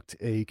construct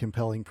a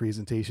compelling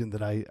presentation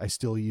that I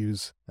still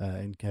use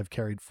and have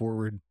carried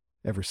forward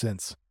ever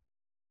since.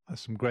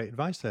 That's some great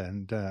advice there.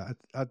 And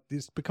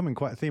it's becoming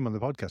quite a theme on the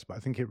podcast, but I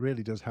think it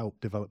really does help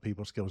develop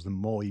people's skills. The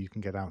more you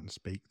can get out and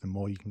speak, the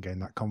more you can gain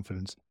that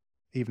confidence,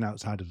 even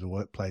outside of the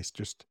workplace,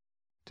 just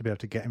to be able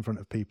to get in front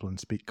of people and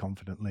speak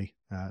confidently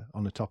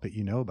on a topic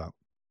you know about.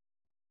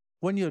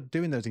 When you're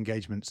doing those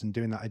engagements and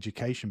doing that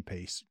education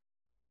piece,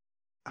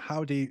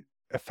 how do you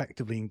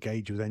effectively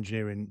engage with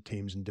engineering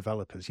teams and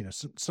developers? You know,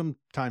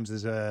 sometimes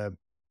there's a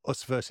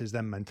us versus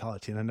them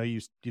mentality. And I know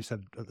you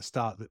said at the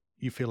start that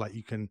you feel like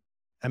you can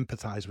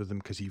empathize with them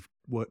because you've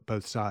worked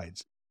both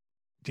sides.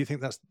 Do you think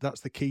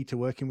that's the key to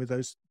working with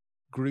those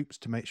groups,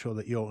 to make sure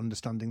that you're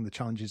understanding the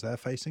challenges they're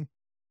facing?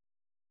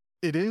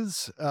 It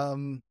is.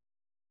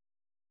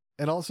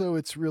 And also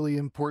it's really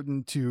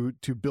important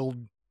to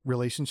build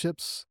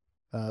relationships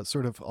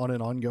sort of on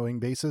an ongoing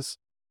basis.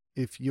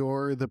 If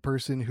you're the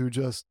person who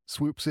just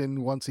swoops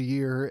in once a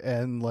year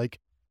and like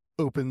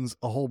opens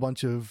a whole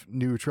bunch of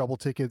new trouble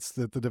tickets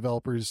that the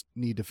developers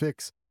need to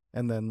fix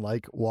and then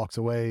like walks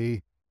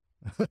away,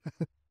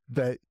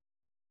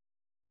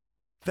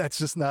 that's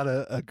just not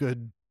a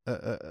good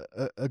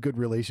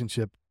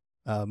relationship.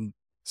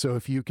 So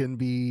if you can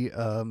be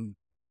a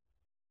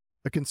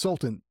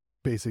consultant,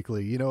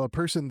 basically, you know, a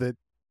person that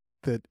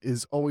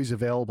is always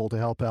available to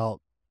help out,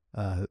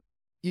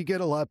 you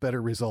get a lot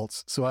better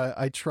results. So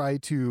I try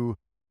to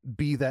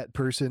be that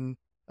person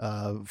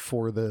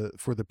for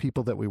the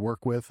people that we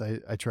work with.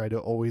 I try to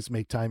always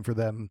make time for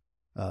them,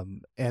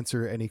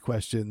 answer any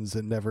questions,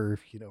 and never,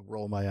 you know,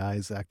 roll my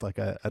eyes, act like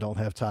I don't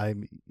have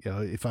time. You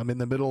know, if I'm in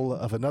the middle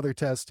of another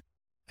test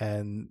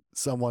and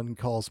someone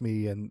calls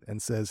me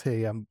and says,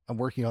 "Hey, I'm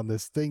working on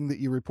this thing that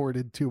you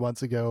reported 2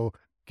 months ago.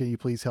 Can you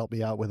please help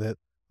me out with it?"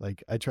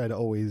 Like, I try to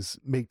always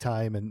make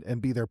time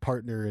and be their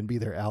partner and be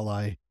their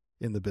ally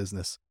in the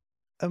business.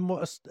 And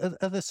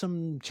are there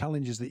some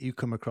challenges that you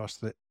come across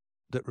that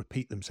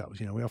repeat themselves?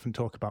 You know, we often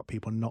talk about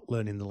people not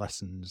learning the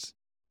lessons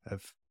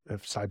of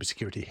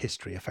cybersecurity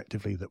history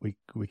effectively, that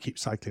we keep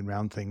cycling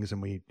around things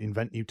and we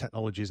invent new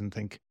technologies and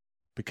think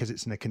because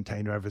it's in a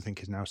container, everything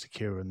is now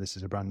secure and this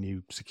is a brand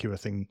new secure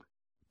thing.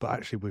 But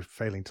actually we're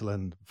failing to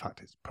learn the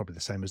fact it's probably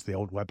the same as the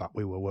old web app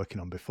we were working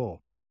on before.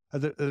 Are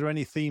there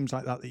any themes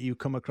like that you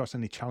come across,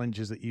 any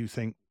challenges that you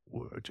think,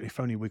 if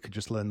only we could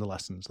just learn the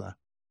lessons there?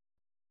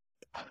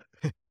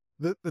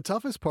 The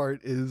toughest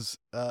part is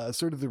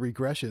sort of the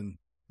regression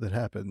that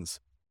happens.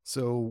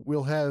 So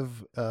we'll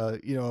have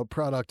you know, a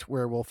product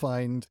where we'll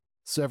find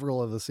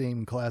several of the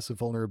same class of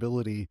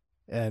vulnerability,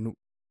 and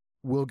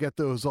we'll get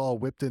those all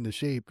whipped into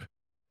shape.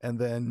 And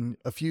then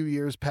a few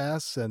years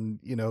pass, and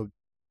you know,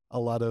 a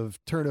lot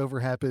of turnover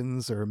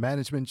happens or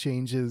management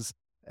changes,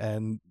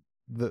 and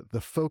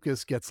the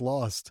focus gets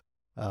lost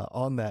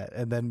on that,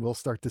 and then we'll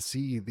start to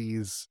see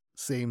these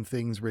same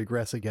things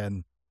regress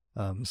again.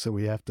 So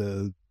we have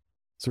to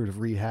sort of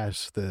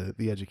rehash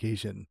the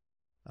education,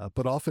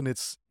 but often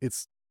it's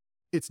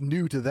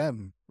new to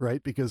them,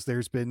 right? Because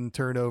there's been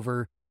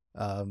turnover,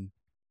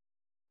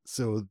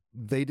 so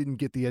they didn't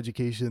get the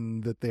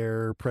education that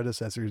their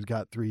predecessors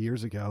got 3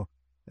 years ago,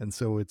 and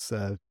so it's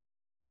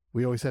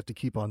we always have to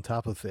keep on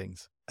top of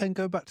things. And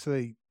go back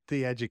to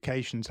the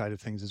education side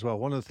of things as well.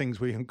 One of the things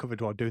we uncovered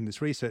while doing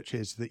this research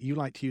is that you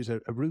like to use a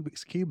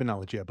Rubik's Cube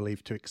analogy, I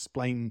believe, to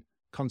explain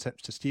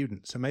concepts to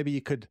students. So maybe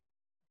you could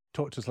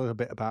talk to us a little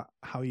bit about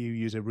how you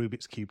use a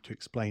Rubik's Cube to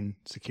explain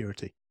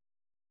security.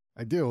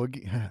 I do.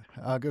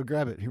 I'll go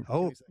grab it.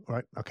 Oh,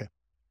 right. Okay.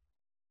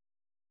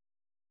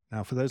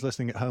 Now, for those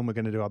listening at home, we're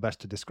going to do our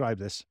best to describe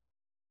this.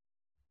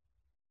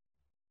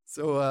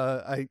 So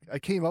I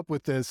came up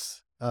with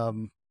this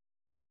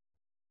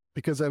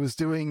because I was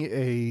doing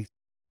a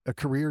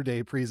career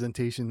day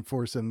presentation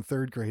for some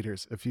third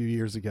graders a few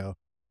years ago,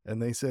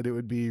 and they said it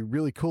would be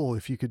really cool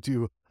if you could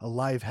do a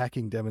live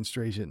hacking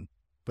demonstration.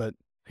 But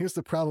here's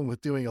the problem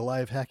with doing a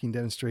live hacking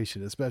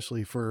demonstration,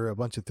 especially for a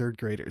bunch of third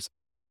graders.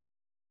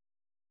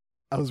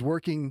 I was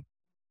working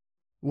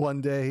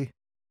one day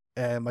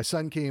and my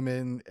son came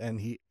in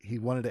and he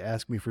wanted to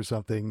ask me for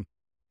something.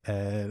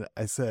 And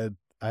I said,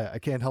 I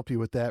can't help you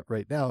with that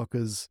right now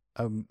because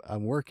I'm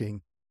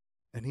working.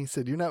 And he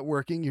said, "You're not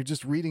working. You're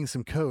just reading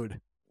some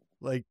code."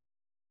 Like,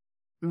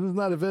 was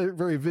not a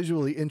very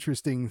visually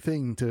interesting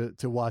thing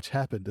to watch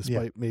happen,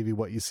 despite maybe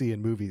what you see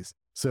in movies.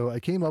 So I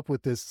came up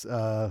with this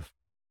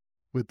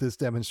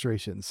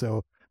demonstration.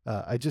 So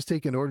I just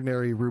take an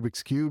ordinary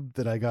Rubik's Cube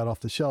that I got off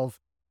the shelf,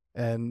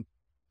 and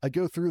I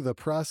go through the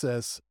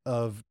process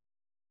of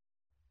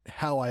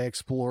how I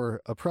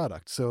explore a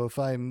product. So if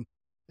I'm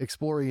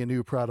exploring a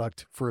new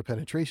product for a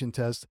penetration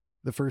test,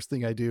 the first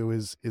thing I do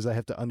is I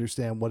have to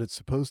understand what it's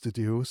supposed to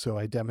do. So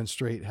I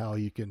demonstrate how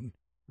you can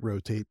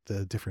rotate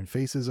the different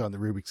faces on the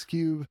Rubik's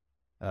Cube.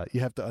 You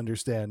have to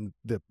understand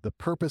the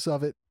purpose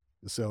of it.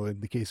 So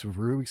in the case of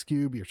Rubik's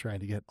Cube, you're trying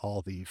to get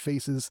all the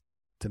faces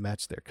to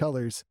match their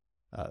colors.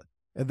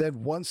 And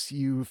then once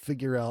you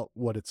figure out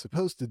what it's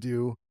supposed to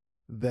do,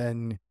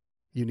 then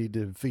you need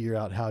to figure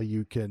out how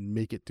you can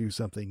make it do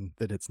something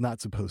that it's not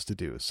supposed to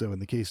do. So in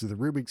the case of the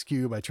Rubik's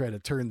Cube, I try to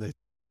turn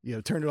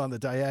it on the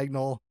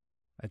diagonal.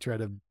 I try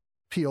to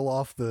peel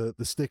off the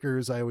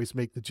stickers. I always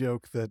make the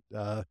joke that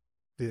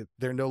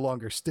they're no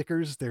longer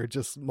stickers. They're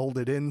just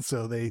molded in.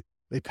 So they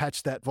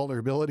patch that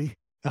vulnerability.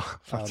 Oh,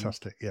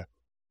 fantastic. Yeah.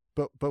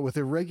 But with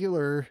a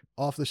regular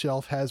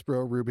off-the-shelf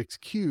Hasbro Rubik's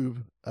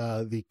Cube,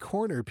 the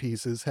corner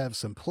pieces have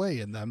some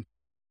play in them.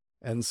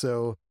 And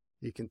so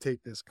you can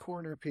take this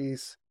corner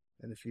piece,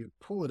 and if you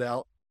pull it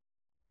out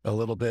a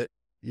little bit,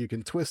 you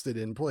can twist it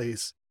in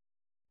place.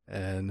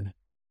 And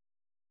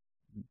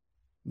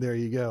there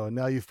you go. And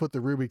now you've put the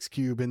Rubik's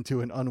Cube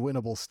into an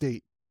unwinnable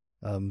state.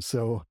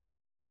 So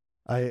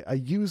I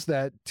use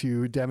that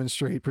to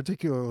demonstrate,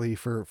 particularly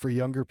for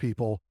younger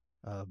people,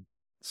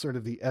 sort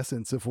of the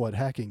essence of what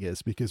hacking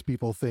is, because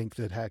people think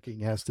that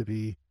hacking has to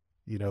be,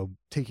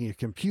 taking a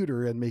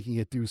computer and making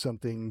it do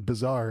something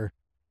bizarre.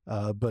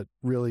 But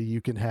really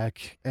you can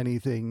hack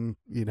anything,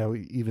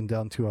 even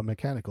down to a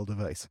mechanical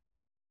device.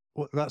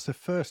 Well, that's the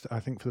first, I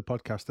think, for the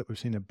podcast that we've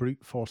seen a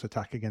brute force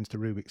attack against a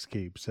Rubik's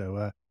Cube.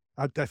 So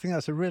I think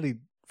that's a really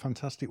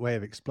fantastic way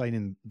of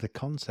explaining the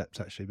concepts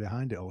actually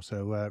behind it all.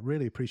 So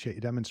really appreciate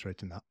you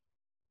demonstrating that.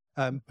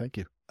 Thank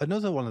you.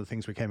 Another one of the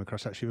things we came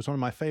across actually was one of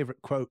my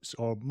favorite quotes,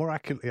 or more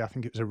accurately, I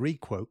think it was a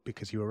re-quote,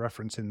 because you were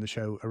referencing the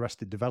show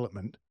Arrested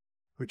Development,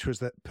 which was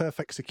that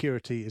perfect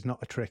security is not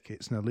a trick,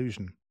 it's an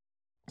illusion.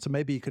 So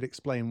maybe you could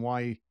explain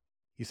why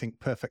you think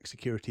perfect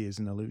security is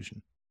an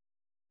illusion.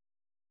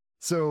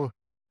 So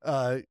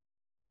thank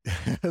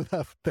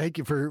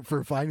you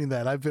for finding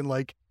that. I've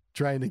been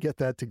trying to get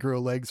that to grow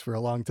legs for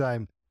a long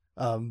time.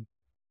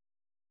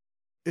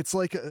 It's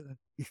like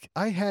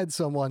I had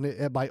someone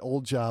at my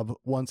old job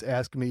once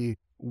ask me,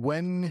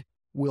 when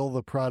will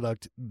the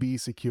product be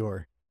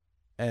secure?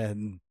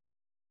 And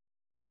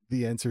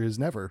the answer is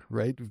never,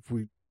 right?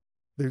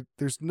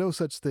 There's no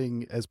such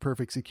thing as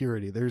perfect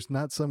security. There's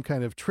not some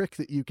kind of trick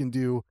that you can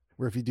do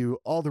where if you do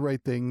all the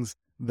right things,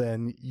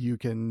 then you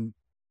can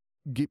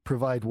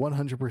provide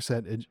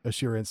 100%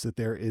 assurance that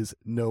there is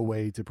no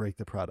way to break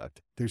the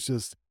product.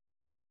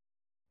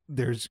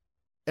 There's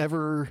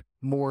ever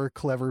more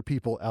clever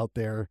people out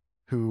there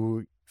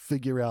who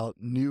figure out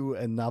new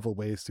and novel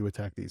ways to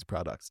attack these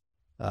products.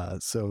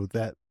 So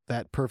that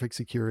perfect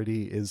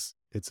security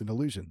it's an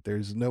illusion.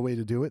 There's no way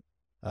to do it.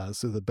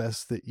 So the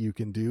best that you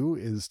can do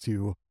is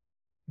to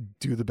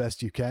do the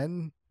best you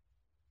can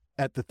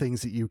at the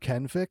things that you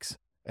can fix,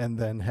 and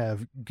then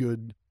have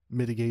good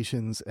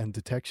mitigations and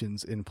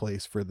detections in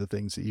place for the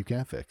things that you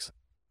can't fix.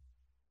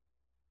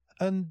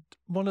 And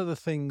one of the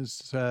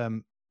things,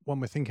 when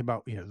we're thinking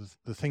about,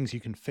 the things you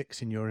can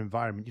fix in your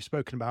environment, you've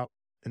spoken about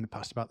in the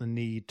past about the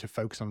need to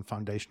focus on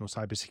foundational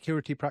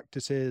cybersecurity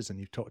practices, and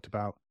you've talked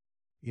about,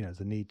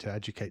 the need to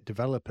educate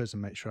developers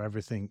and make sure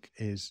everything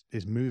is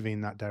moving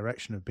in that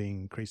direction of being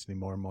increasingly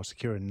more and more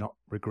secure and not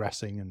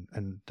regressing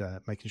and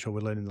making sure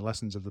we're learning the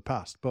lessons of the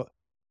past. But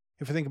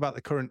if we think about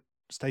the current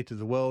state of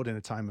the world in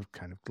a time of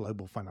kind of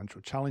global financial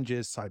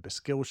challenges, cyber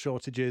skill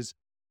shortages,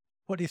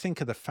 what do you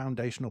think are the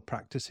foundational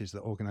practices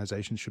that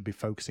organizations should be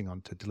focusing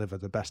on to deliver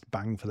the best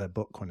bang for their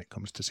buck when it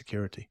comes to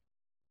security?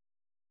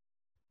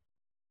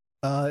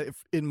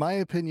 In my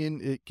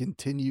opinion, it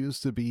continues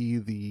to be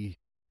the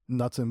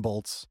nuts and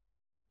bolts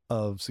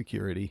of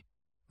security.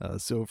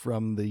 So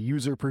from the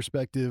user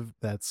perspective,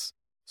 that's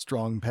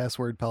strong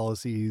password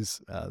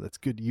policies, that's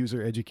good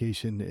user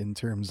education in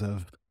terms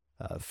of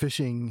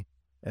phishing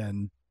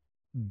and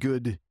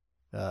good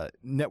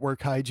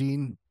network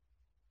hygiene.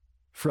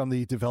 From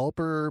the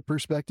developer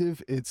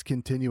perspective, it's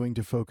continuing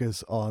to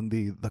focus on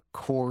the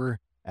core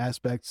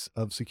aspects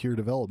of secure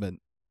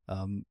development.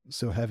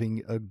 So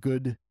having a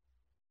good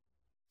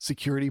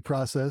security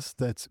process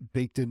that's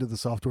baked into the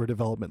software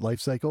development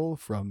lifecycle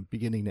from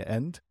beginning to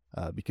end.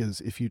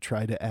 Because if you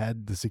try to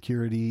add the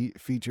security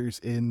features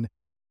in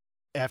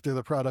after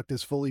the product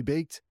is fully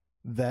baked,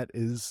 that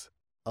is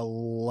a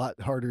lot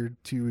harder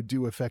to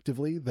do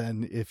effectively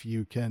than if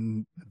you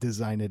can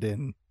design it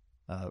in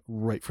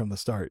right from the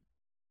start.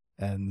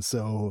 And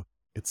so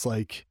it's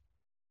like,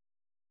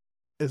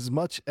 as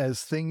much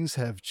as things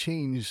have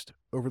changed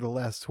over the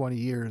last 20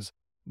 years,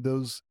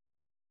 those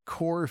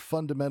core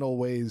fundamental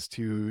ways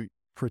to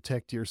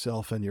protect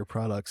yourself and your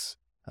products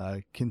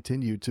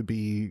continue to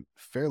be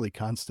fairly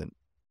constant.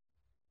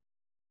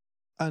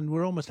 And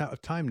we're almost out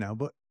of time now,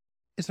 but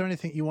is there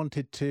anything you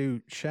wanted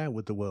to share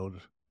with the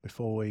world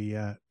before we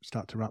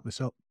start to wrap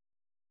this up?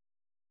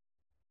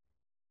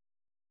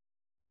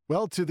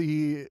 Well, to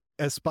the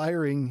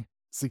aspiring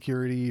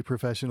security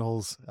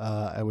professionals,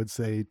 I would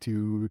say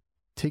to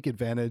take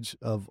advantage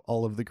of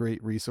all of the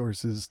great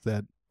resources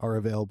that are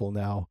available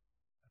now.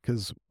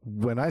 Because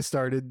when I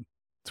started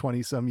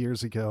 20 some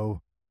years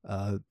ago,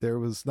 there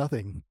was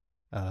nothing.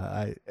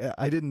 I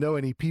didn't know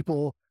any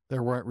people.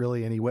 There weren't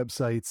really any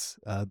websites.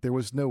 There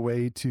was no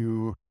way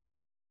to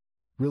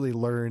really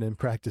learn and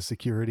practice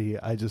security.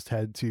 I just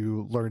had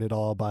to learn it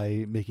all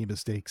by making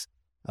mistakes.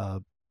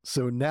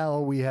 So now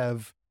we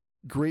have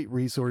great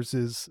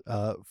resources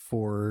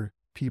for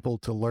people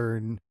to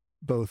learn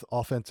both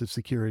offensive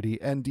security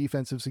and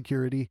defensive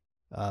security.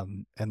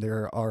 And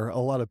there are a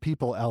lot of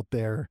people out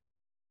there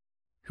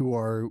who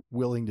are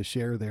willing to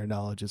share their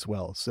knowledge as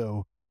well.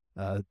 So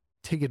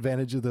take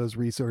advantage of those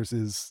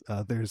resources.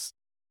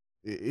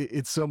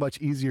 It's so much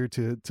easier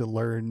to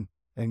learn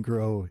and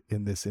grow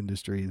in this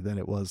industry than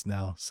it was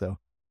now. So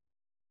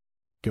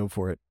go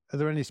for it. Are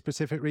there any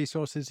specific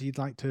resources you'd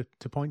like to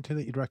point to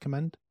that you'd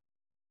recommend?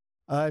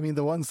 I mean,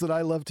 the ones that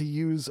I love to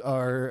use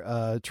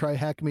are Try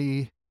Hack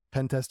Me,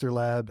 Pen Tester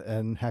Lab,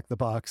 and Hack the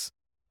Box.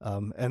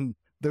 And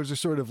those are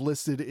sort of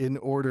listed in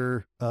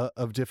order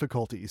of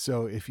difficulty.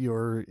 So if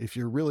you're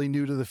really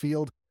new to the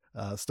field,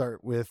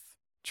 start with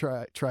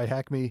Try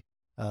Hack Me.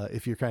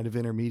 If you're kind of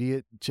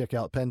intermediate, check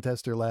out Pen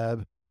Tester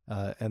Lab,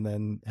 and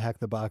then Hack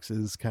the Box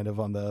is kind of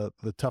on the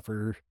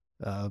tougher,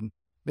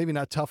 maybe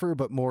not tougher,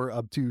 but more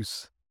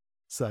obtuse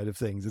side of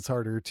things. It's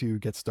harder to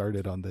get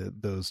started on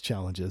those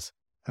challenges.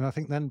 And I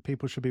think then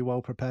people should be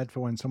well prepared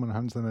for when someone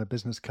hands them a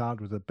business card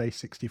with a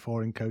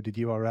base64 encoded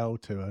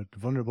URL to a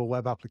vulnerable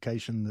web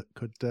application that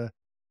could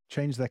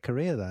change their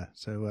career there.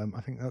 So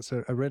I think that's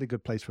a really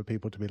good place for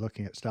people to be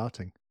looking at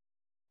starting.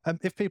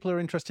 If people are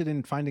interested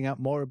in finding out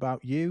more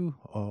about you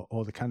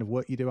or the kind of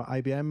work you do at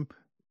IBM,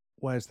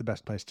 where's the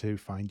best place to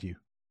find you?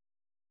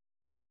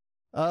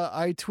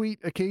 I tweet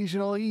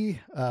occasionally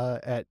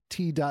at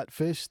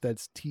t.fish.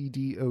 That's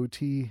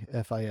TDOTFISH.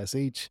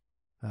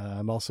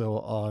 I'm also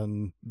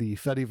on the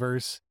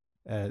Fediverse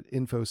at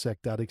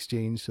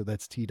infosec.exchange. So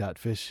that's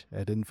t.fish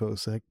at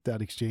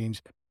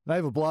infosec.exchange. And I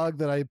have a blog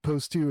that I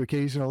post to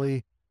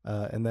occasionally,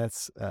 and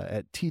that's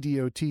at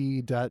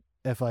tdot.fish.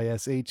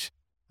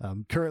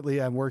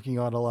 Currently, I'm working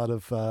on a lot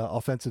of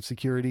offensive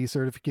security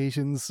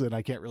certifications, and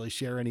I can't really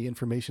share any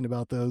information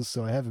about those,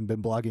 so I haven't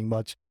been blogging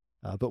much.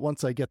 But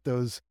once I get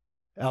those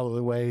out of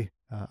the way,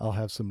 I'll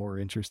have some more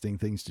interesting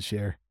things to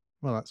share.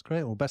 Well, that's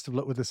great. Well, best of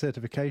luck with the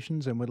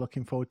certifications, and we're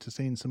looking forward to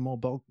seeing some more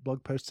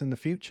blog posts in the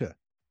future.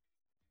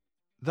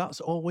 That's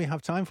all we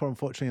have time for,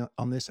 unfortunately,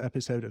 on this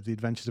episode of The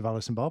Adventures of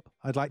Alice and Bob.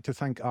 I'd like to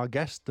thank our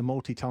guest, the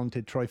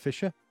multi-talented Troy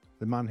Fisher,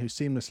 the man who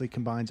seamlessly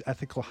combines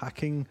ethical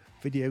hacking,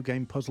 video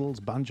game puzzles,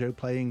 banjo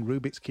playing,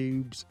 Rubik's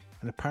Cubes,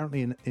 and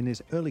apparently in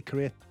his early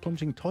career,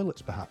 plunging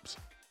toilets perhaps,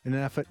 in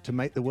an effort to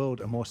make the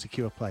world a more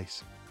secure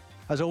place.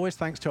 As always,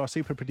 thanks to our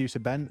super producer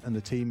Ben and the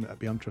team at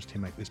Beyond Trust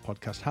who make this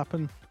podcast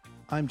happen.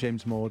 I'm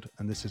James Maud,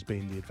 and this has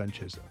been The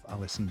Adventures of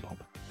Alice and Bob.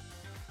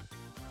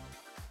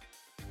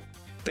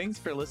 Thanks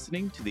for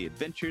listening to the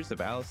Adventures of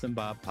Alice and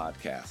Bob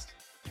podcast.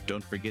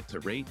 Don't forget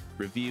to rate,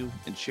 review,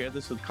 and share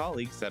this with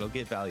colleagues that'll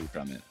get value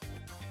from it.